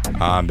Update,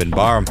 I'm Ben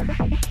Byram.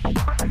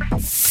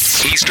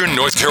 Eastern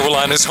North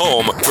Carolina's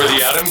home for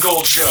the Adam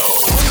Gold Show.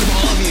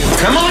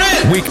 Come on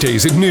in.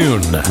 Weekdays at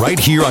noon, right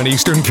here on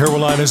Eastern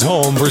Carolina's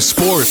home for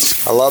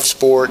sports. I love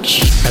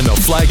sports. And the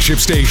flagship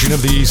station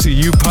of the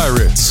ECU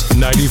Pirates,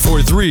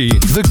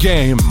 94.3 The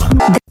Game.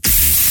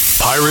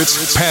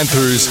 Pirates,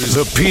 Panthers,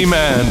 the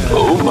P-Man.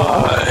 Oh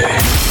my.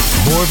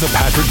 More of the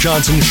Patrick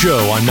Johnson Show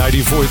on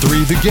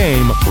 94.3 The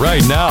Game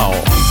right now.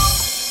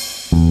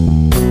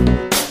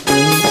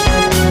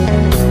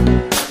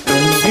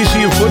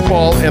 ECU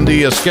football and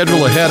the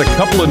schedule ahead. A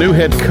couple of new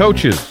head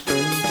coaches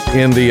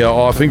in the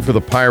offing for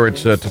the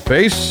Pirates to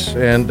face,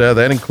 and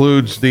that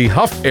includes the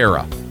Huff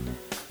era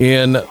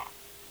in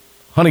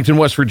Huntington,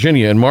 West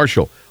Virginia, and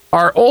Marshall.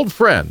 Our old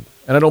friend,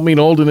 and I don't mean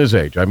old in his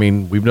age, I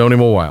mean we've known him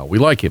a while. We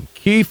like him.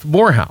 Keith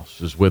Morehouse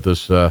is with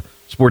us,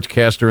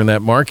 sportscaster in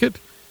that market.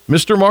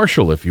 Mr.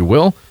 Marshall, if you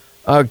will.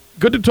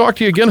 Good to talk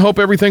to you again. Hope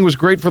everything was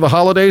great for the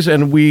holidays,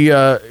 and we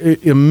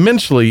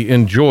immensely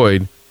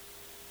enjoyed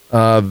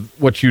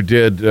what you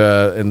did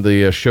in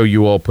the show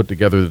you all put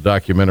together, the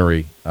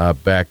documentary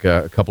back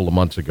a couple of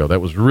months ago. That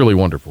was really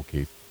wonderful,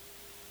 Keith.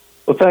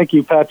 Well, thank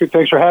you, Patrick.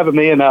 Thanks for having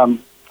me, and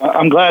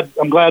I'm glad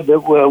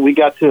that we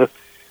got to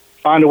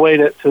find a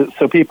way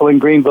so people in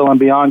Greenville and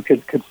beyond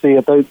could see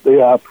it.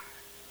 The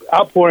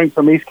outpouring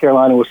from East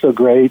Carolina was so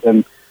great,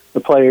 and the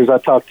players I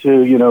talked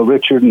to,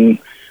 Richard and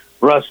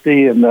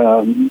Rusty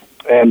and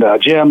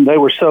Jim, they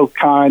were so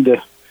kind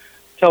to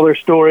tell their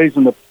stories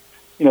and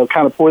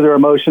kind of pour their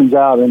emotions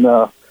out. And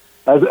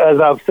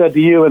as I've said to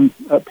you and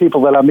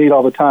people that I meet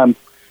all the time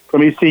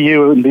from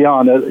ECU and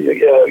beyond,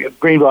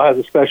 Greenville has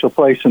a special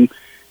place in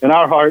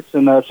our hearts.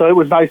 And so it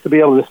was nice to be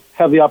able to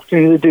have the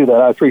opportunity to do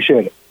that. I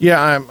appreciate it.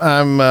 Yeah,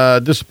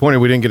 I'm disappointed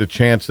we didn't get a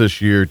chance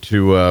this year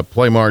to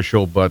play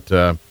Marshall, but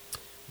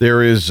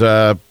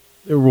there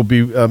will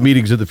be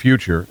meetings in the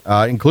future,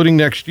 including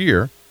next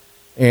year.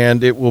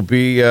 And it will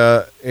be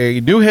a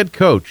new head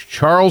coach,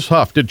 Charles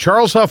Huff. Did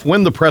Charles Huff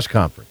win the press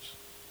conference?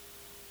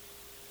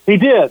 He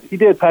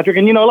did, Patrick.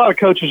 And, a lot of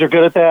coaches are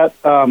good at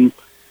that.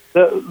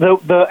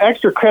 The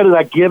extra credit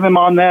I give him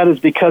on that is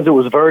because it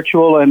was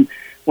virtual. And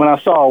when I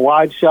saw a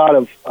wide shot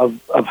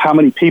of how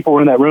many people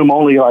were in that room,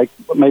 only like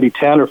maybe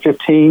 10 or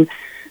 15,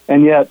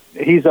 and yet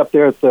he's up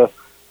there at the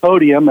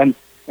podium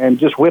and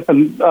just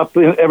whipping up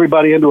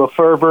everybody into a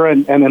fervor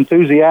and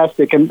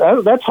enthusiastic. And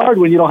that's hard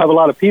when you don't have a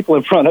lot of people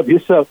in front of you.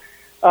 So,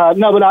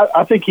 no, but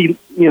I think he,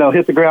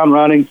 hit the ground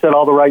running, said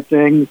all the right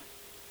things.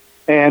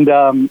 And,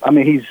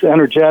 he's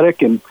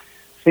energetic and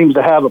seems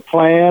to have a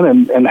plan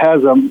and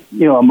has a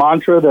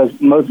mantra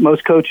that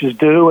most coaches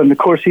do. And, of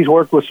course, he's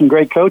worked with some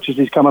great coaches.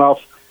 He's coming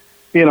off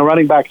being a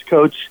running backs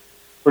coach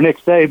for Nick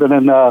Saban,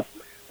 and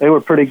they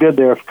were pretty good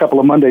there a couple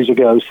of Mondays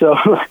ago. So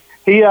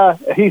he's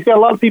got a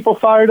lot of people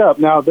fired up.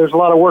 Now, there's a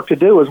lot of work to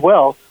do as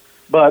well.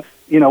 But,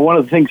 one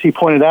of the things he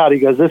pointed out, he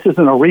goes, this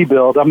isn't a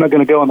rebuild. I'm not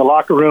going to go in the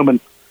locker room and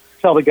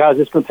tell the guys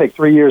it's going to take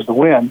 3 years to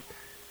win.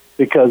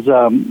 Because,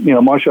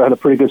 Marshall had a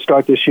pretty good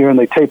start this year, and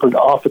they tapered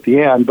off at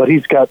the end, but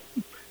he's got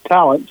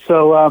talent.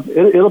 So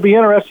it'll be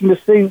interesting to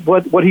see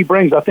what he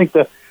brings. I think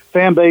the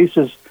fan base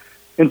is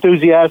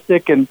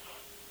enthusiastic, and,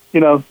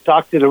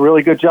 Doc did a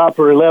really good job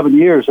for 11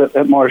 years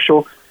at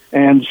Marshall.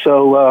 And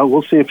so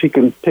we'll see if he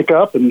can pick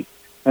up and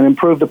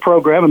improve the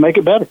program and make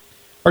it better.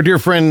 Our dear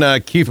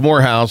friend Keith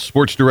Morehouse,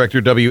 sports director,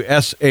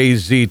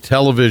 WSAZ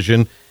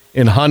Television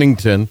in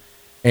Huntington,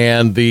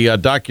 and the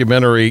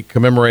documentary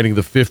commemorating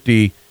the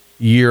 50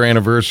 year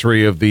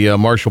anniversary of the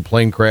Marshall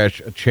plane crash,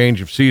 A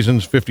Change of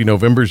Seasons, 50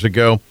 Novembers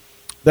ago.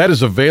 That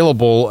is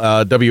available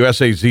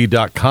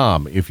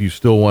WSAZ.com if you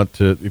still want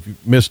to, if you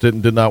missed it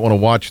and did not want to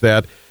watch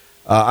that.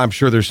 I'm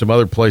sure there's some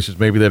other places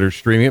maybe that are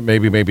streaming it,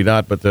 maybe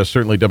not, but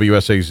certainly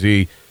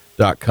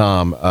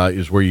WSAZ.com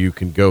is where you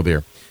can go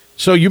there.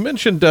 So you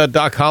mentioned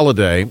Doc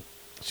Holliday.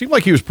 Seemed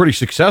like he was pretty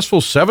successful,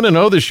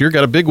 7-0 this year,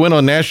 got a big win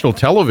on national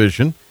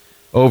television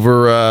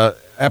over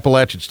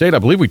Appalachian State. I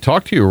believe we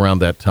talked to you around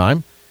that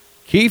time.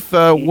 Keith,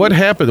 what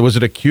happened? Was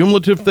it a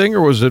cumulative thing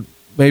or was it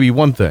maybe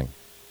one thing?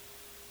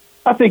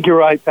 I think you're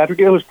right, Patrick.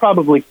 It was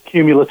probably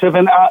cumulative.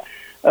 And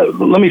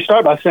let me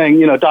start by saying,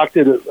 Doc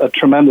did a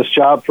tremendous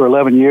job for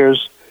 11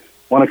 years,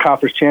 won a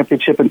conference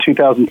championship in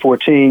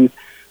 2014,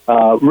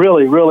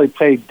 really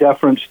paid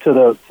deference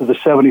to the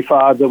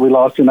 75 that we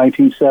lost in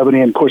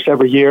 1970. And, of course,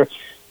 every year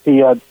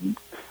he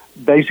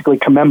basically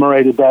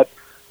commemorated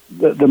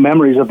the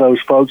memories of those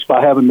folks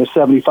by having the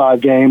 75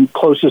 game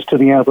closest to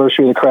the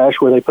anniversary of the crash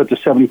where they put the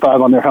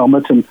 75 on their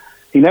helmets. And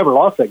he never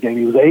lost that game.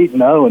 He was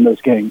 8-0 in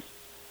those games.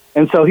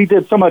 And so he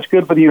did so much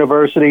good for the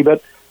university.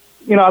 But,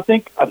 I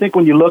think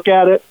when you look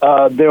at it,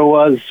 there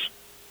was,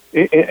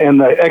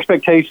 and the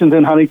expectations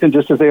in Huntington,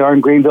 just as they are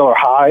in Greenville, are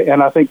high.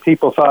 And I think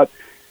people thought,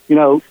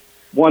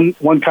 one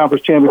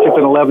conference championship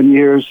in 11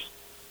 years,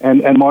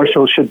 and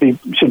Marshall should be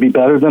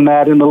better than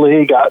that in the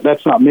league.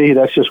 That's not me.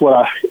 That's just what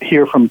I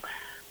hear from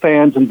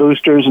fans and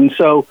boosters. And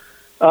so,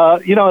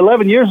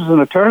 11 years is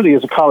an eternity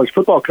as a college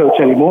football coach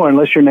anymore,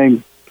 unless you're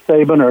named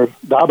Saban or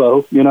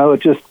Dabo. It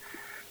just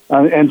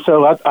and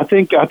so I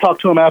think I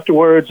talked to him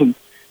afterwards, and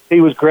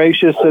he was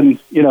gracious and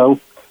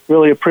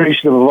really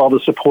appreciative of all the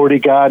support he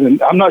got.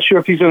 And I'm not sure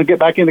if he's going to get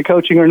back into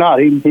coaching or not.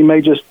 He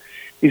may just,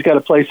 he's got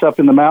a place up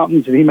in the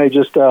mountains, and he may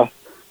just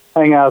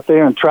hang out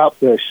there and trout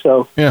fish.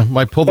 So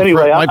might pull the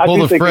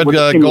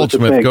Fred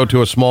Goldsmith, go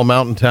to a small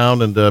mountain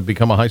town and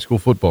become a high school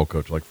football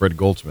coach like Fred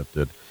Goldsmith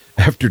did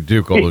after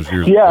Duke all those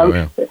years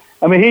ago. Yeah.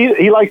 I mean,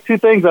 he likes two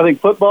things, I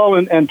think, football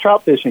and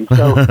trout fishing.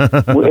 So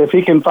if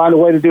he can find a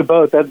way to do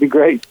both, that'd be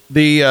great.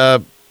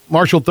 The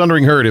Marshall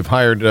Thundering Herd have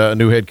hired a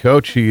new head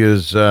coach. He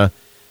is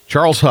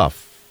Charles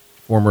Huff,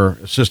 former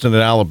assistant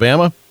at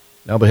Alabama,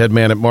 now the head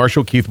man at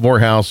Marshall. Keith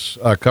Morehouse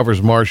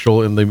covers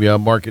Marshall in the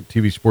Market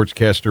TV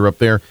sportscaster up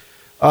there.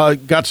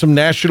 Got some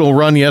national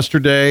run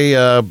yesterday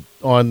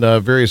on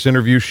various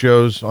interview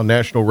shows on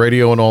national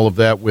radio and all of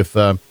that with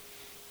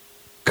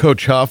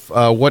Coach Huff.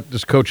 What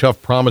does Coach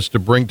Huff promise to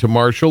bring to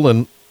Marshall?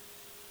 And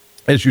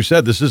as you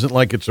said, this isn't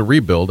like it's a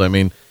rebuild. I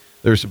mean,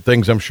 there's some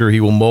things I'm sure he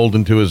will mold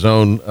into his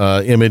own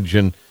image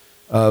and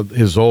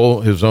his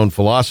own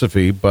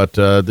philosophy. But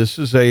this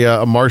is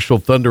a Marshall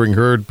Thundering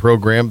Herd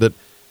program that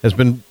has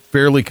been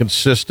fairly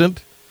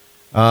consistent.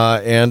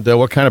 And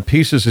what kind of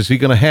pieces is he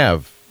going to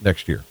have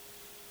next year?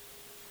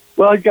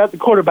 Well, he's got the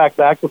quarterback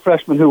back, the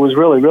freshman who was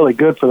really, really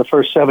good for the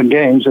first 7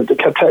 games.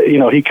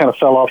 He kind of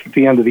fell off at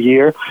the end of the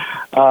year.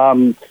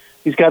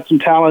 He's got some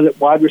talent at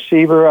wide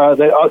receiver,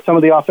 some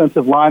of the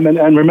offensive linemen.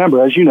 And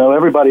remember, as you know,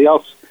 everybody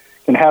else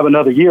can have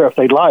another year if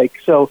they'd like.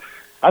 So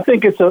I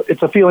think it's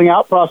a feeling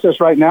out process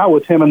right now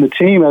with him and the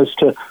team as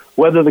to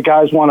whether the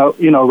guys want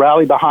to,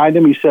 rally behind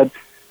him. He said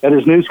at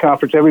his news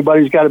conference,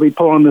 everybody's got to be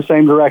pulling in the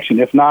same direction.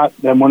 If not,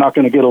 then we're not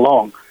going to get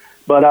along.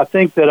 But I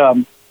think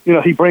that,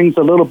 he brings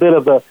a little bit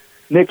of the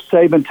Nick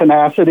Saban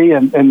tenacity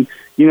and Nick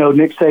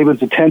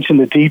Saban's attention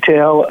to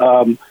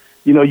detail.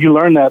 You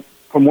learn that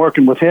from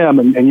working with him,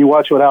 and you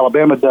watch what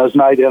Alabama does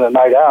night in and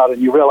night out, and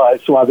you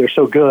realize why they're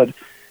so good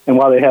and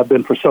why they have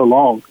been for so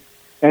long.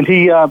 And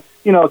he,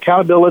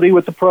 accountability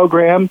with the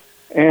program,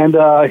 and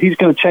he's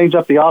going to change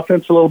up the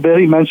offense a little bit.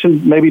 He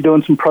mentioned maybe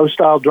doing some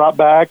pro-style drop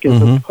back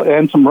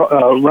and some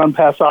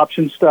run-pass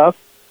option stuff.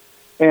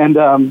 And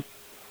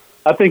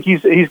I think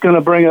he's going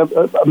to bring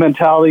a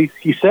mentality,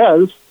 he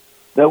says,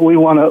 that we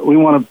want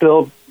to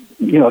build,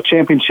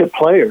 championship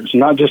players,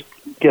 not just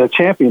get a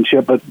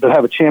championship, but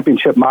have a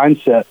championship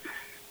mindset.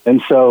 And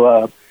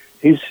so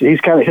he's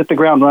kind of hit the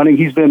ground running.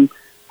 He's been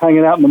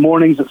hanging out in the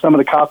mornings at some of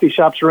the coffee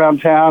shops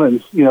around town,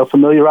 and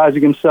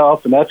familiarizing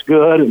himself, and that's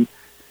good. And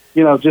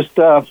it's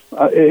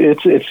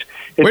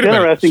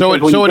interesting. So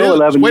it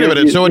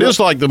is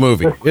like the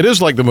movie. It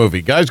is like the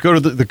movie. Guys go to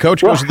the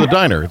coach goes to the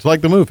diner. It's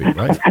like the movie,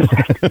 right?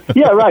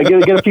 Yeah, right.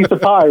 Get a piece of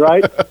pie,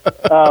 right?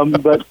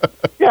 But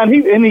yeah,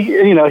 and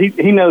he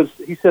knows.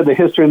 He said the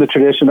history and the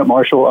tradition at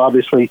Marshall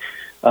obviously,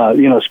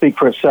 speak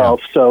for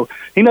itself. Yeah. So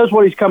he knows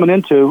what he's coming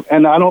into,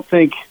 and I don't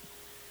think.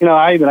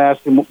 I even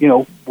asked him,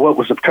 what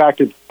was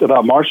attractive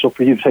about Marshall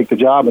for you to take the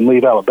job and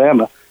leave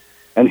Alabama,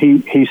 and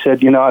he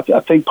said,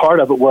 I think part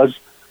of it was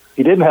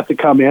he didn't have to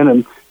come in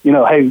and.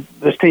 Hey,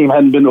 this team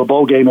hadn't been to a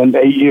bowl game in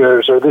 8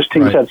 years, or this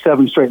team's had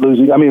 7 straight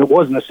losing. I mean, it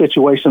wasn't a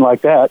situation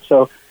like that.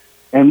 So,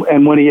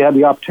 and when he had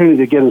the opportunity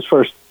to get his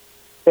first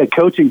head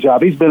coaching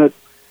job, he's been at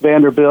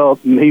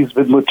Vanderbilt, and he's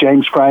been with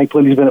James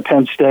Franklin. He's been at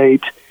Penn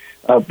State,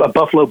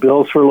 Buffalo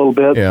Bills for a little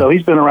bit. Yeah. So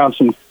he's been around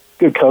some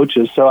good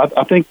coaches. So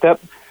I think that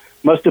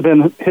must have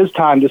been his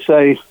time to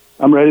say,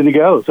 I'm ready to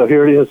go. So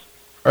here it is.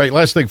 All right,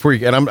 last thing for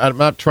you, and I'm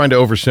not trying to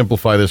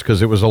oversimplify this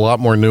because it was a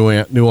lot more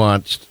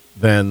nuanced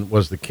than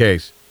was the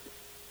case.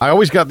 I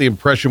always got the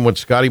impression when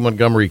Scotty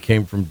Montgomery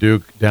came from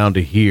Duke down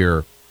to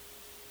here,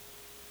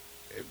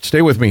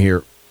 stay with me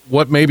here,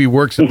 what maybe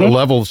works at the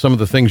level of some of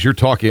the things you're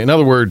talking. In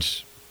other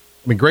words,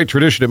 I mean, great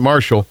tradition at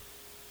Marshall.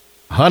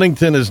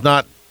 Huntington is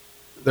not,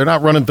 they're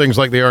not running things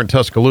like they are in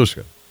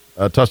Tuscaloosa,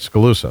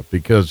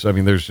 because, I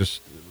mean, there's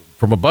just,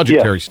 from a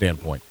budgetary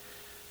standpoint.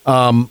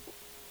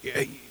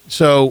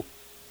 So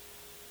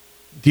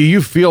do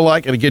you feel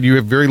like, and again, you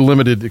have very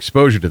limited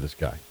exposure to this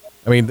guy.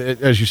 I mean,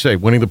 as you say,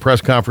 winning the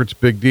press conference,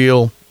 big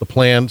deal. The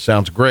plan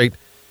sounds great.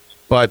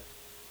 But,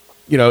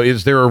 you know,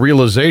 is there a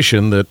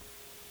realization that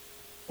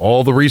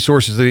all the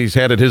resources that he's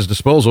had at his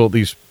disposal,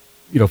 these,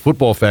 you know,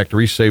 football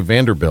factories, say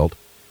Vanderbilt,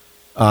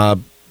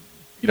 you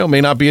know,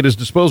 may not be at his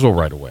disposal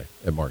right away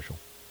at Marshall?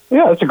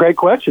 Yeah, that's a great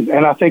question.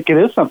 And I think it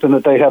is something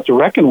that they have to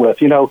reckon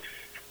with. You know,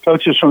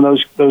 coaches from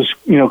those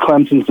you know,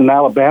 Clemsons and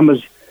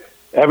Alabamas,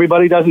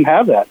 everybody doesn't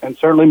have that. And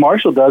certainly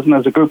Marshall doesn't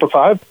as a group of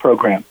 5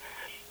 program.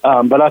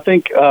 But I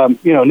think,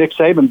 you know, Nick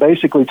Saban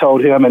basically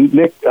told him, and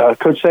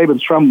Coach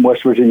Saban's from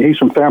West Virginia. He's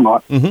from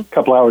Fairmont, a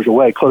couple hours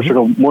away, closer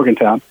to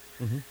Morgantown.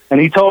 And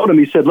he told him,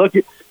 he said, look,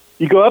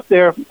 you go up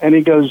there, and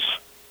he goes,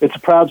 it's a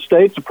proud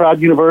state, it's a proud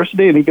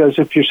university. And he goes,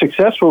 if you're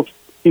successful,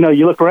 you know,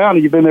 you look around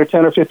and you've been there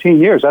 10 or 15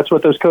 years. That's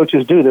what those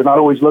coaches do. They're not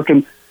always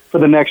looking for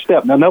the next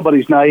step. Now,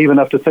 nobody's naive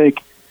enough to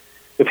think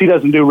if he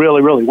doesn't do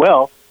really, really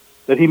well,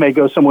 that he may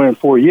go somewhere in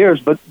 4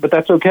 years, but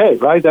that's okay,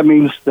 right? That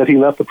means that he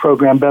left the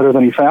program better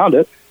than he found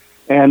it.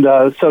 And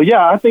so,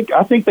 yeah, I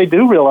think they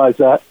do realize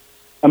that.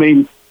 I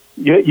mean,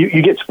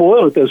 you get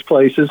spoiled at those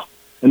places,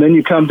 and then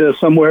you come to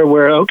somewhere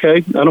where, okay,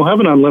 I don't have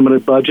an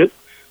unlimited budget.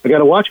 I got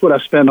to watch what I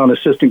spend on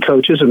assistant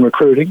coaches and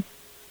recruiting.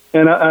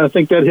 And I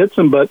think that hits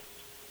them. But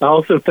I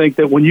also think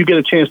that when you get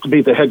a chance to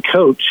be the head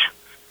coach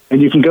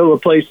and you can go to a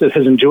place that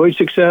has enjoyed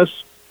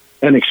success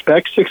and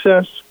expects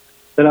success,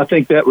 then I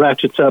think that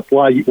ratchets up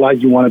why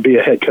you want to be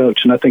a head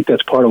coach. And I think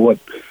that's part of what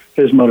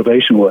his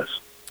motivation was.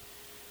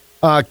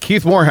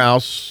 Keith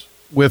Morehouse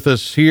with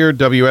us here,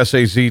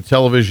 WSAZ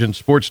television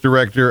sports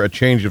director, A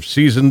Change of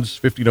Seasons,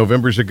 50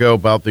 Novembers ago,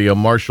 about the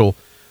Marshall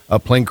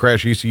plane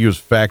crash. ECU is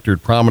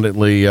factored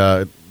prominently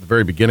at the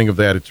very beginning of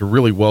that. It's a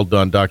really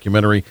well-done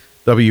documentary.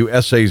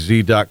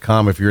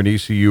 WSAZ.com if you're an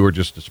ECU or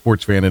just a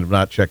sports fan and have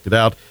not checked it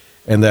out.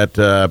 And that,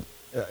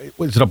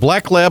 is it a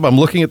black lab? I'm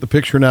looking at the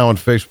picture now on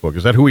Facebook.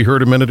 Is that who we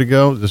heard a minute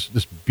ago?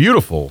 This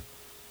beautiful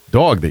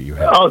dog that you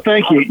have. Oh,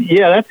 thank you.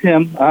 Yeah, that's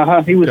him.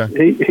 He was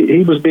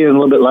he was being a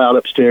little bit loud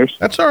upstairs.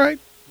 That's all right.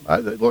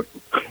 Look,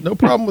 no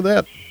problem with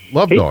that.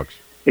 Love dogs.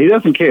 He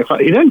doesn't care.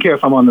 He doesn't care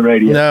if I'm on the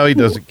radio. No, he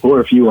doesn't care. Or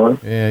if you are.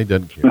 Yeah, he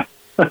doesn't care.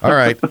 All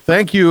right.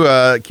 Thank you,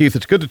 Keith.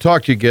 It's good to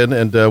talk to you again,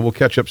 and we'll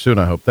catch up soon,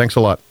 I hope. Thanks a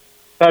lot.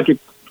 Patrick,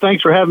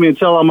 thanks for having me, and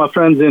tell all my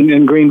friends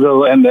in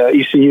Greenville and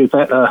ECU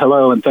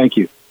hello and thank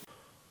you.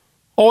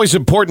 Always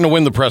important to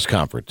win the press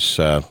conference.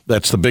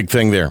 That's the big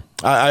thing there.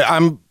 I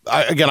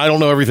don't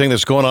know everything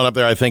that's going on up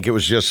there. I think it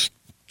was just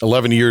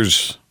 11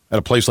 years at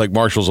a place like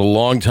Marshall's a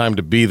long time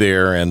to be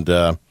there, and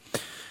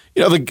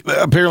you know,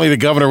 apparently the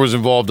governor was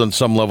involved on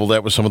some level.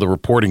 That was some of the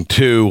reporting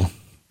too,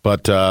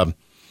 but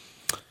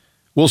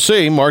we'll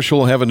see. Marshall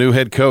will have a new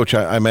head coach.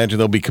 I imagine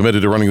they'll be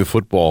committed to running the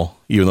football,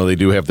 even though they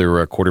do have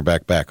their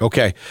quarterback back.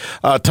 Okay,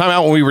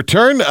 timeout when we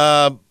return.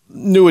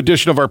 New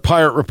edition of our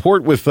Pirate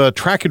Report with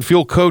track and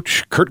field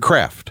coach Kurt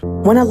Kraft.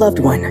 When a loved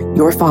one,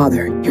 your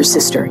father, your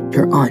sister,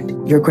 your aunt,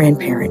 your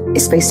grandparent,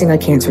 is facing a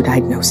cancer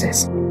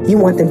diagnosis, you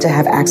want them to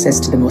have access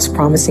to the most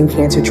promising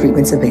cancer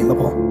treatments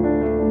available.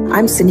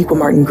 I'm Siniqua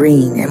Martin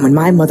Green, and when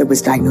my mother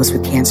was diagnosed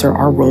with cancer,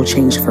 our world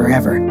changed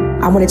forever.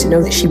 I wanted to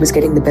know that she was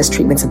getting the best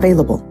treatments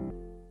available.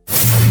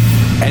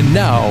 And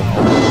now,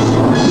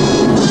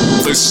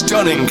 the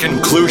stunning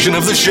conclusion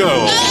of the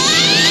show.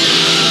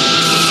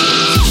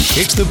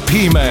 It's the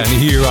P-Man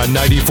here on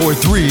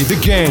 94.3 The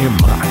Game.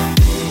 All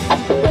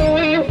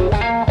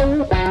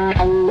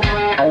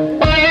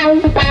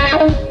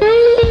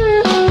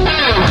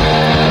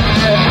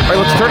right,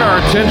 let's turn our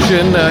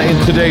attention in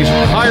today's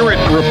Pirate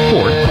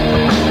Report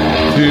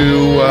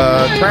to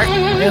track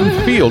and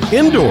field,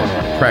 indoor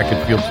track and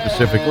field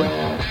specifically.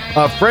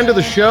 A friend of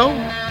the show,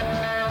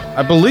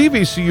 I believe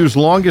ECU's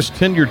longest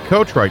tenured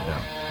coach right now,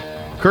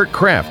 Kurt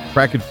Kraft,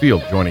 track and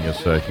field, joining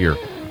us here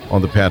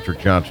on the Patrick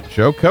Johnson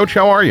Show. Coach,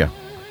 how are you?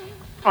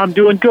 I'm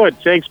doing good.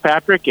 Thanks,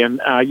 Patrick. And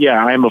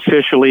yeah, I am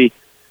officially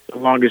the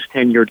longest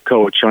tenured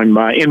coach. I'm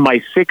in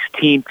my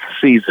 16th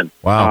season.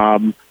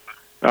 Wow.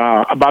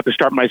 About to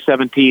start my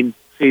 17th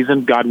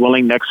season, God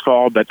willing, next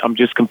fall, but I'm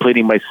just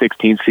completing my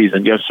 16th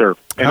season. Yes, sir.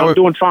 And I'm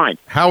doing fine.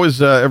 How has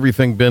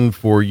everything been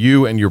for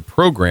you and your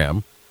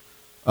program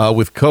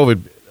with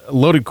COVID? A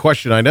loaded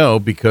question, I know,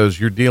 because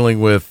you're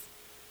dealing with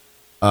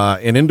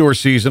an indoor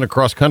season, a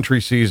cross-country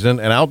season,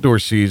 an outdoor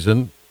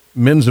season,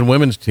 men's and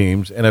women's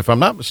teams, and if I'm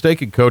not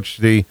mistaken, Coach,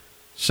 the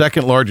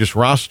second largest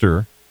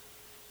roster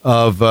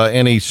of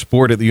any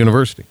sport at the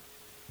university.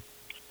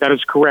 That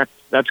is correct.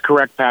 That's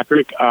correct,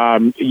 Patrick.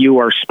 You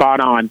are spot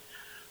on.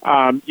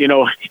 You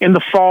know, in the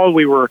fall,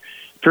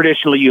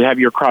 traditionally you have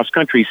your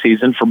cross-country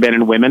season for men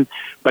and women,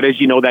 but as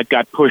you know, that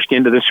got pushed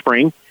into the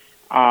spring.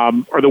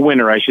 or the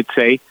winner, I should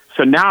say.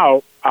 So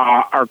now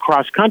our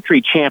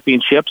cross-country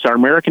championships, our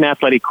American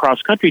Athletic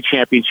Cross Country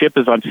Championship,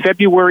 is on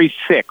February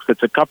 6th.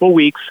 It's a couple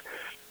weeks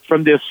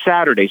from this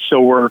Saturday.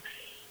 So we're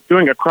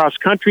doing a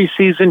cross-country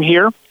season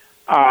here.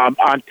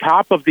 On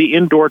top of the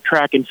indoor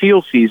track and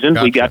field season,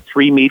 we got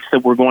 3 meets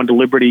that we're going to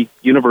Liberty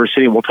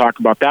University, and we'll talk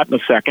about that in a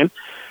second.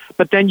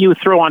 But then you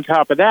throw on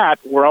top of that,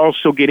 we're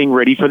also getting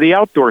ready for the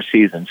outdoor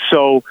season.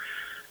 So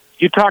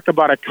you talk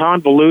about a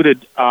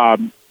convoluted,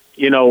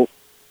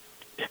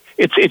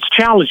 it's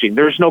challenging.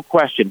 There's no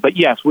question. But,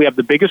 yes, we have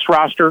the biggest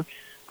roster.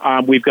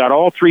 We've got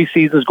all 3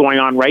 seasons going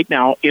on right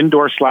now,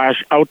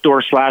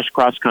 indoor/outdoor/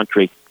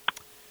 cross-country.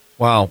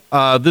 Wow.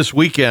 This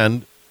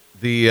weekend,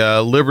 the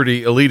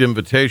Liberty Elite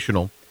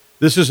Invitational.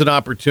 This is an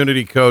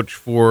opportunity, Coach,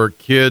 for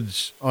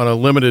kids on a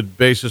limited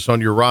basis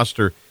on your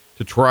roster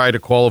to try to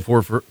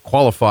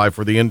qualify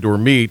for the indoor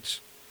meets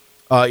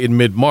in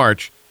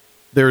mid-March.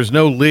 There is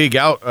no league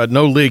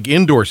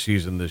indoor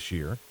season this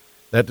year.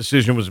 That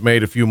decision was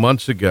made a few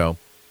months ago.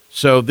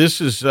 So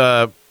this is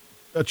a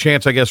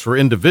chance, I guess, for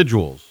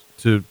individuals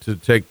to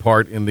take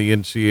part in the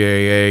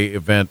NCAA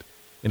event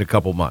in a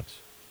couple months.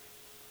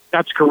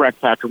 That's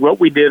correct, Patrick.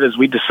 What we did is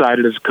we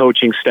decided as a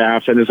coaching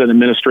staff and as an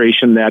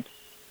administration that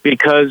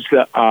because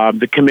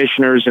the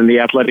commissioners and the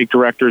athletic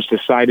directors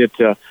decided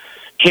to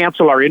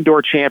cancel our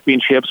indoor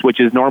championships, which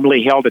is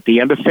normally held at the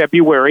end of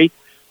February,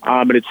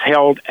 and it's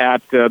held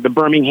at the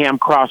Birmingham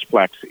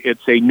Crossplex.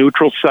 It's a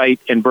neutral site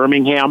in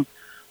Birmingham.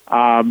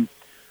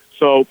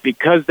 So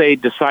because they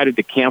decided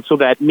to cancel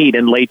that meet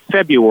in late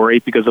February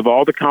because of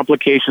all the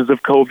complications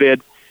of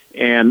COVID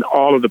and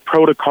all of the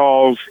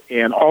protocols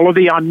and all of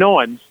the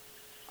unknowns,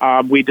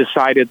 we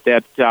decided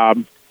that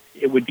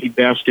it would be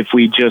best if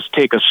we just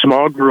take a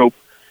small group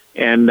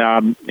and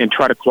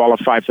try to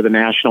qualify for the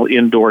National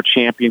Indoor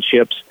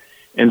Championships.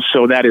 And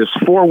so that is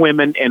 4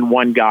 women and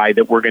 1 guy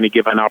that we're going to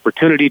give an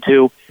opportunity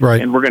to.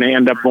 Right. And we're going to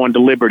end up going to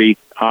Liberty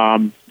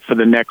for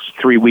the next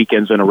 3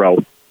 weekends in a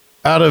row.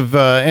 Out of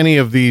any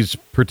of these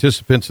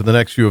participants in the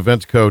next few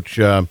events, Coach,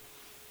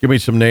 give me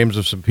some names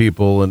of some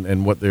people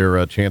and what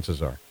their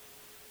chances are.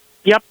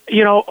 Yep.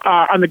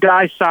 On the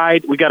guy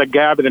side, we got a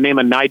guy by the name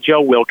of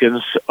Nigel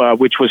Wilkins,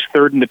 which was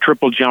 3rd in the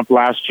triple jump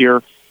last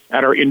year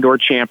at our indoor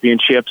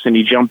championships, and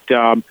he jumped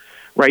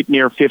right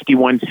near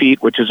 51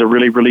 feet, which is a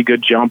really, really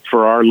good jump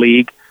for our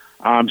league.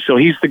 So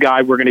he's the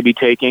guy we're going to be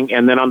taking.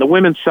 And then on the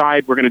women's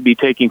side, we're going to be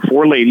taking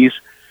 4 ladies.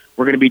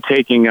 We're going to be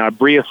taking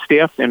Bria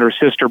Stiff and her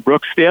sister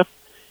Brooke Stiff,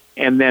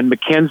 and then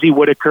Mackenzie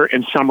Whitaker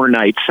and Summer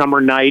Knight. Summer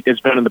Knight has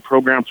been in the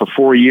program for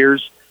 4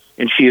 years,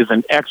 and she is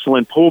an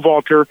excellent pole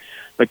vaulter.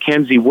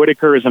 Mackenzie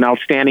Whitaker is an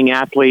outstanding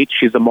athlete.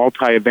 She's a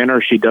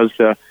multi-eventer. She does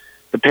the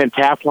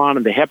pentathlon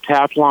and the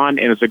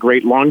heptathlon and is a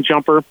great long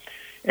jumper.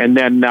 And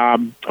then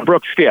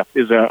Brooke Stiff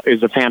is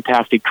a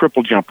fantastic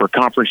triple jumper,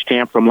 conference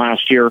champ from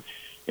last year.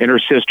 And her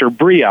sister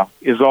Bria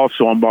is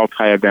also a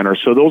multi-eventer.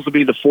 So those will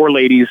be the 4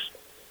 ladies,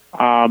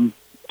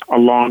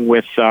 along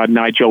with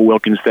Nigel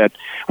Wilkins, that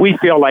we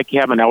feel like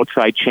have an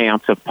outside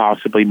chance of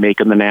possibly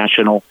making the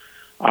National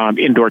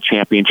Indoor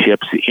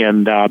Championships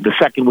in the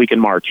second week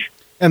in March.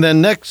 And then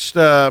next,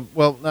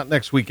 not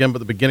next weekend, but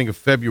the beginning of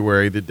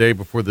February, the day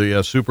before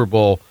the Super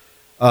Bowl,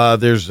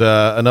 there's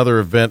another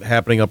event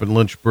happening up in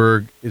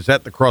Lynchburg. Is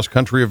that the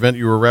cross-country event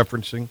you were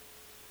referencing?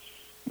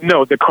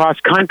 No, the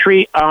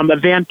cross-country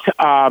event,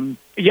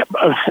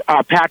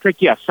 Patrick,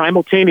 yes,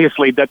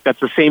 simultaneously, that's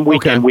the same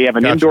weekend. Okay, we have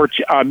an indoor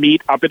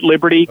meet up at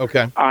Liberty on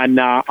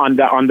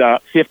the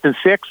 5th and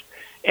 6th.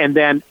 And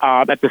then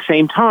at the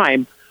same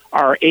time,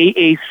 our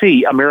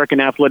AAC, American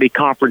Athletic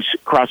Conference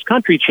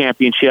Cross-Country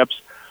Championships,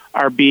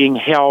 are being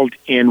held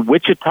in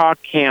Wichita,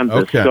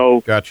 Kansas. Okay,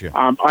 so gotcha.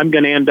 I'm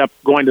going to end up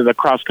going to the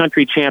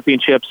cross-country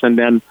championships, and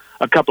then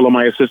a couple of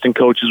my assistant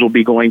coaches will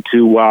be going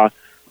to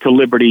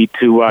Liberty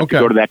to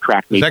go to that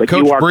track meet. Is that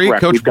Coach Bree?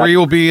 Coach Bree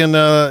will be in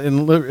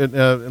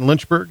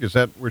Lynchburg? Is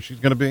that where she's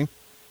going to be?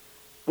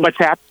 What's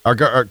that?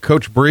 Our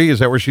Coach Bree, is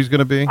that where she's going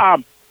to be?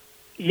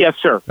 Yes,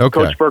 sir. Okay.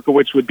 Coach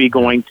Berkowitz would be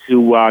going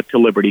to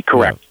Liberty,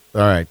 correct. Yeah.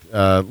 All right.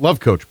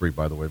 Love Coach Bree,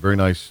 by the way. Very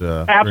nice,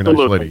 absolutely. Very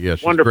nice lady. Yeah,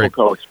 she's wonderful great.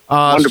 Coach.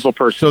 Wonderful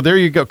person. So there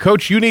you go.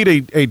 Coach, you need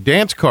a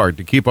dance card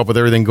to keep up with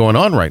everything going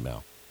on right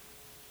now.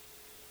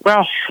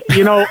 Well,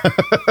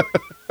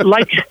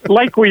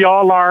 like we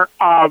all are,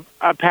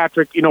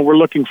 Patrick, we're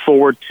looking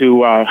forward,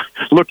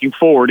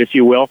 if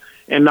you will,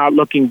 and not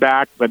looking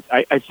back. But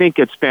I think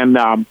it's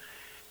been,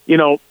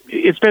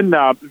 it's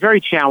been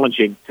very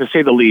challenging, to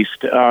say the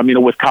least,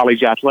 with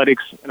college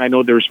athletics. And I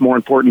know there's more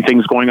important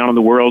things going on in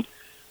the world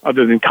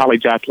other than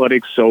college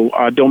athletics, so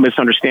don't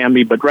misunderstand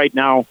me. But right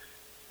now,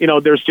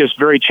 there's just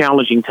very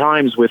challenging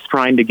times with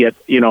trying to get,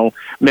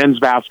 men's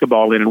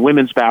basketball in and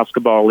women's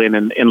basketball in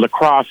and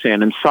lacrosse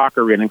in and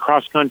soccer in and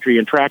cross country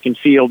and track and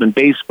field and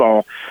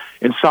baseball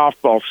and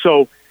softball.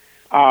 So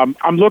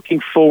I'm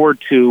looking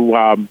forward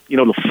to,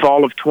 the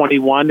fall of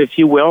 21, if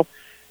you will,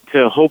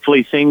 to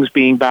hopefully things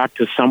being back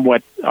to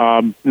somewhat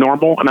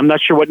normal. And I'm not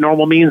sure what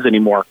normal means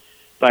anymore.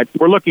 But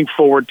we're looking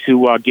forward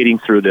to getting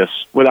through this,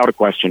 without a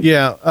question.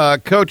 Yeah.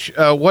 Coach,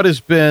 what has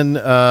been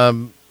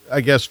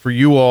I guess, for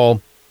you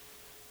all,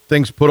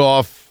 things put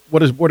off?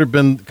 What have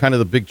been kind of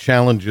the big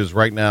challenges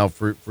right now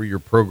for your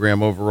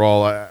program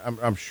overall?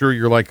 I'm sure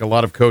you're like a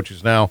lot of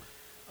coaches now,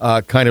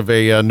 kind of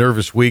a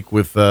nervous week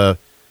with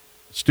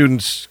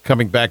students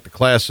coming back to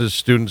classes,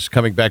 students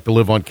coming back to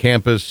live on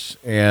campus,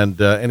 and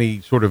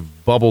any sort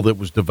of bubble that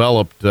was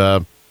developed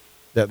that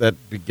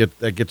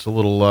gets a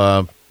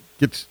little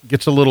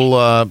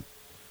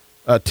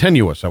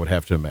tenuous, I would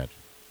have to imagine.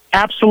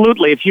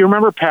 Absolutely. If you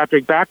remember,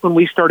 Patrick, back when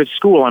we started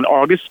school on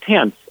August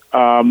 10th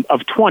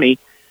of 20,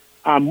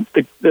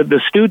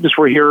 the students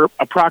were here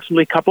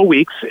approximately a couple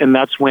weeks, and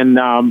that's when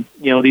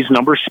these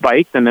numbers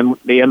spiked, and then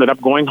they ended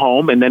up going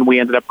home, and then we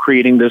ended up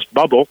creating this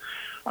bubble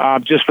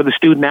just for the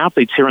student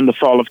athletes here in the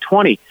fall of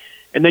 20.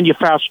 And then you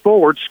fast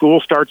forward,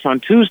 school starts on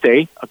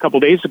Tuesday, a couple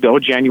days ago,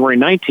 January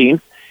 19th,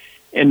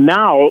 and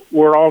now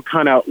we're all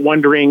kind of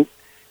wondering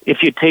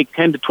if you take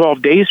 10 to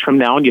 12 days from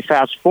now and you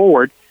fast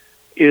forward,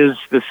 is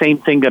the same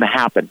thing going to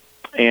happen?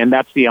 And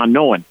that's the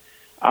unknown.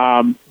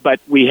 But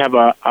we have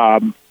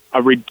a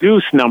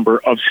reduced number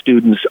of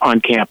students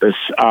on campus,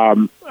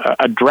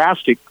 a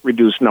drastic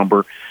reduced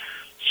number.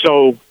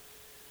 So,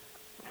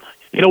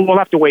 we'll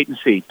have to wait and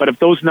see. But if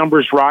those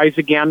numbers rise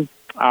again,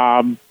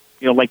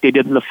 like they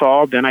did in the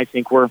fall, then I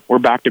think we're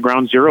back to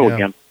ground zero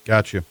again.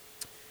 Gotcha.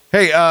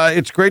 Hey,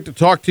 it's great to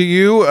talk to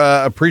you.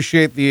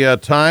 Appreciate the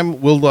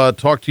time. We'll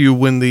talk to you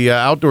when the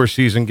outdoor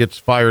season gets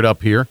fired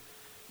up here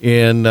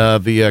in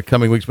the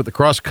coming weeks. But the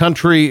cross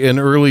country in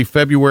early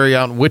February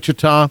out in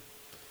Wichita,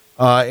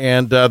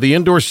 and the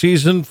indoor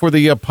season for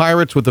the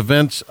Pirates with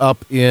events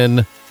up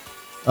in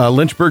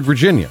Lynchburg,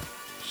 Virginia.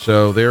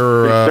 So there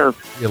are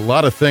a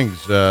lot of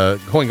things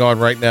going on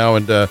right now.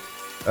 And,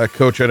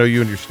 Coach, I know you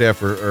and your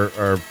staff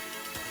are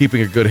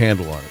keeping a good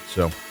handle on it.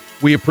 So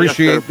we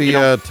appreciate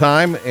the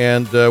time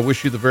and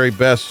wish you the very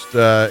best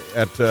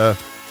at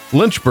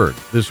Lynchburg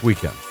this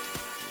weekend.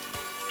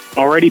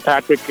 Alrighty,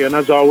 Patrick. And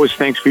as always,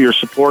 thanks for your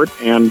support,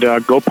 and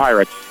go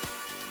Pirates.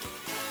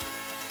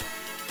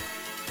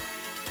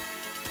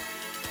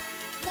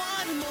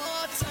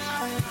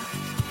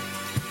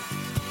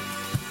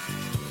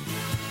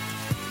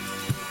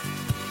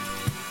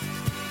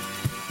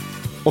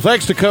 Well,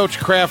 thanks to Coach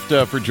Kraft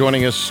for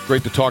joining us.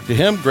 Great to talk to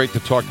him. Great to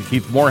talk to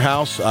Keith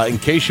Morehouse. In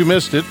case you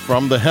missed it,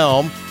 from the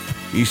helm,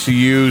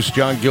 ECU's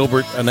John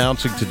Gilbert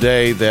announcing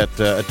today that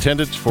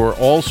attendance for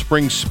all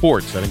spring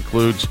sports, that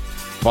includes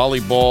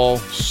volleyball,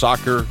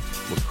 soccer,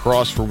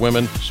 lacrosse for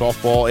women,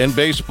 softball, and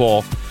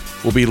baseball,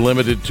 will be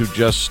limited to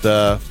just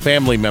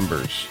family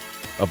members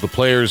of the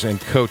players and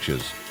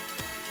coaches.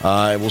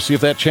 We'll see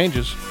if that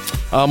changes.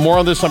 More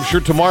on this, I'm sure,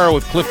 tomorrow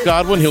with Cliff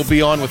Godwin. He'll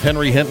be on with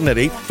Henry Hinton at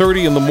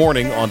 8:30 in the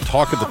morning on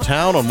Talk of the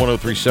Town on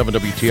 103.7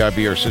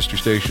 WTIB, our sister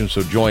station.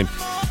 So join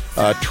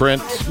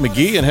Trent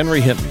McGee and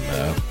Henry Hinton,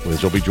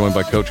 as they'll be joined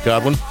by Coach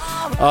Godwin.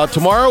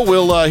 Tomorrow,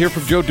 we'll hear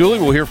from Joe Dooley.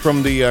 We'll hear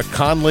from the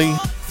Conley.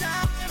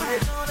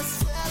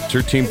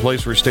 Her team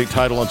plays for a state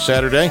title on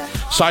Saturday.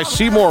 Cy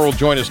Seymour will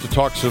join us to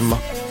talk some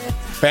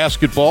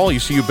basketball,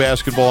 ECU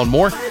basketball, and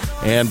more.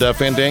 And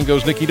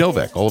Fandango's Nikki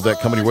Novak. All of that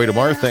coming your way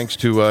tomorrow. Thanks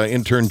to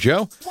intern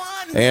Joe.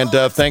 And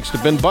thanks to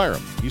Ben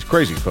Byram. He's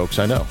crazy, folks,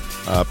 I know.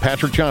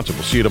 Patrick Johnson.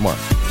 We'll see you tomorrow.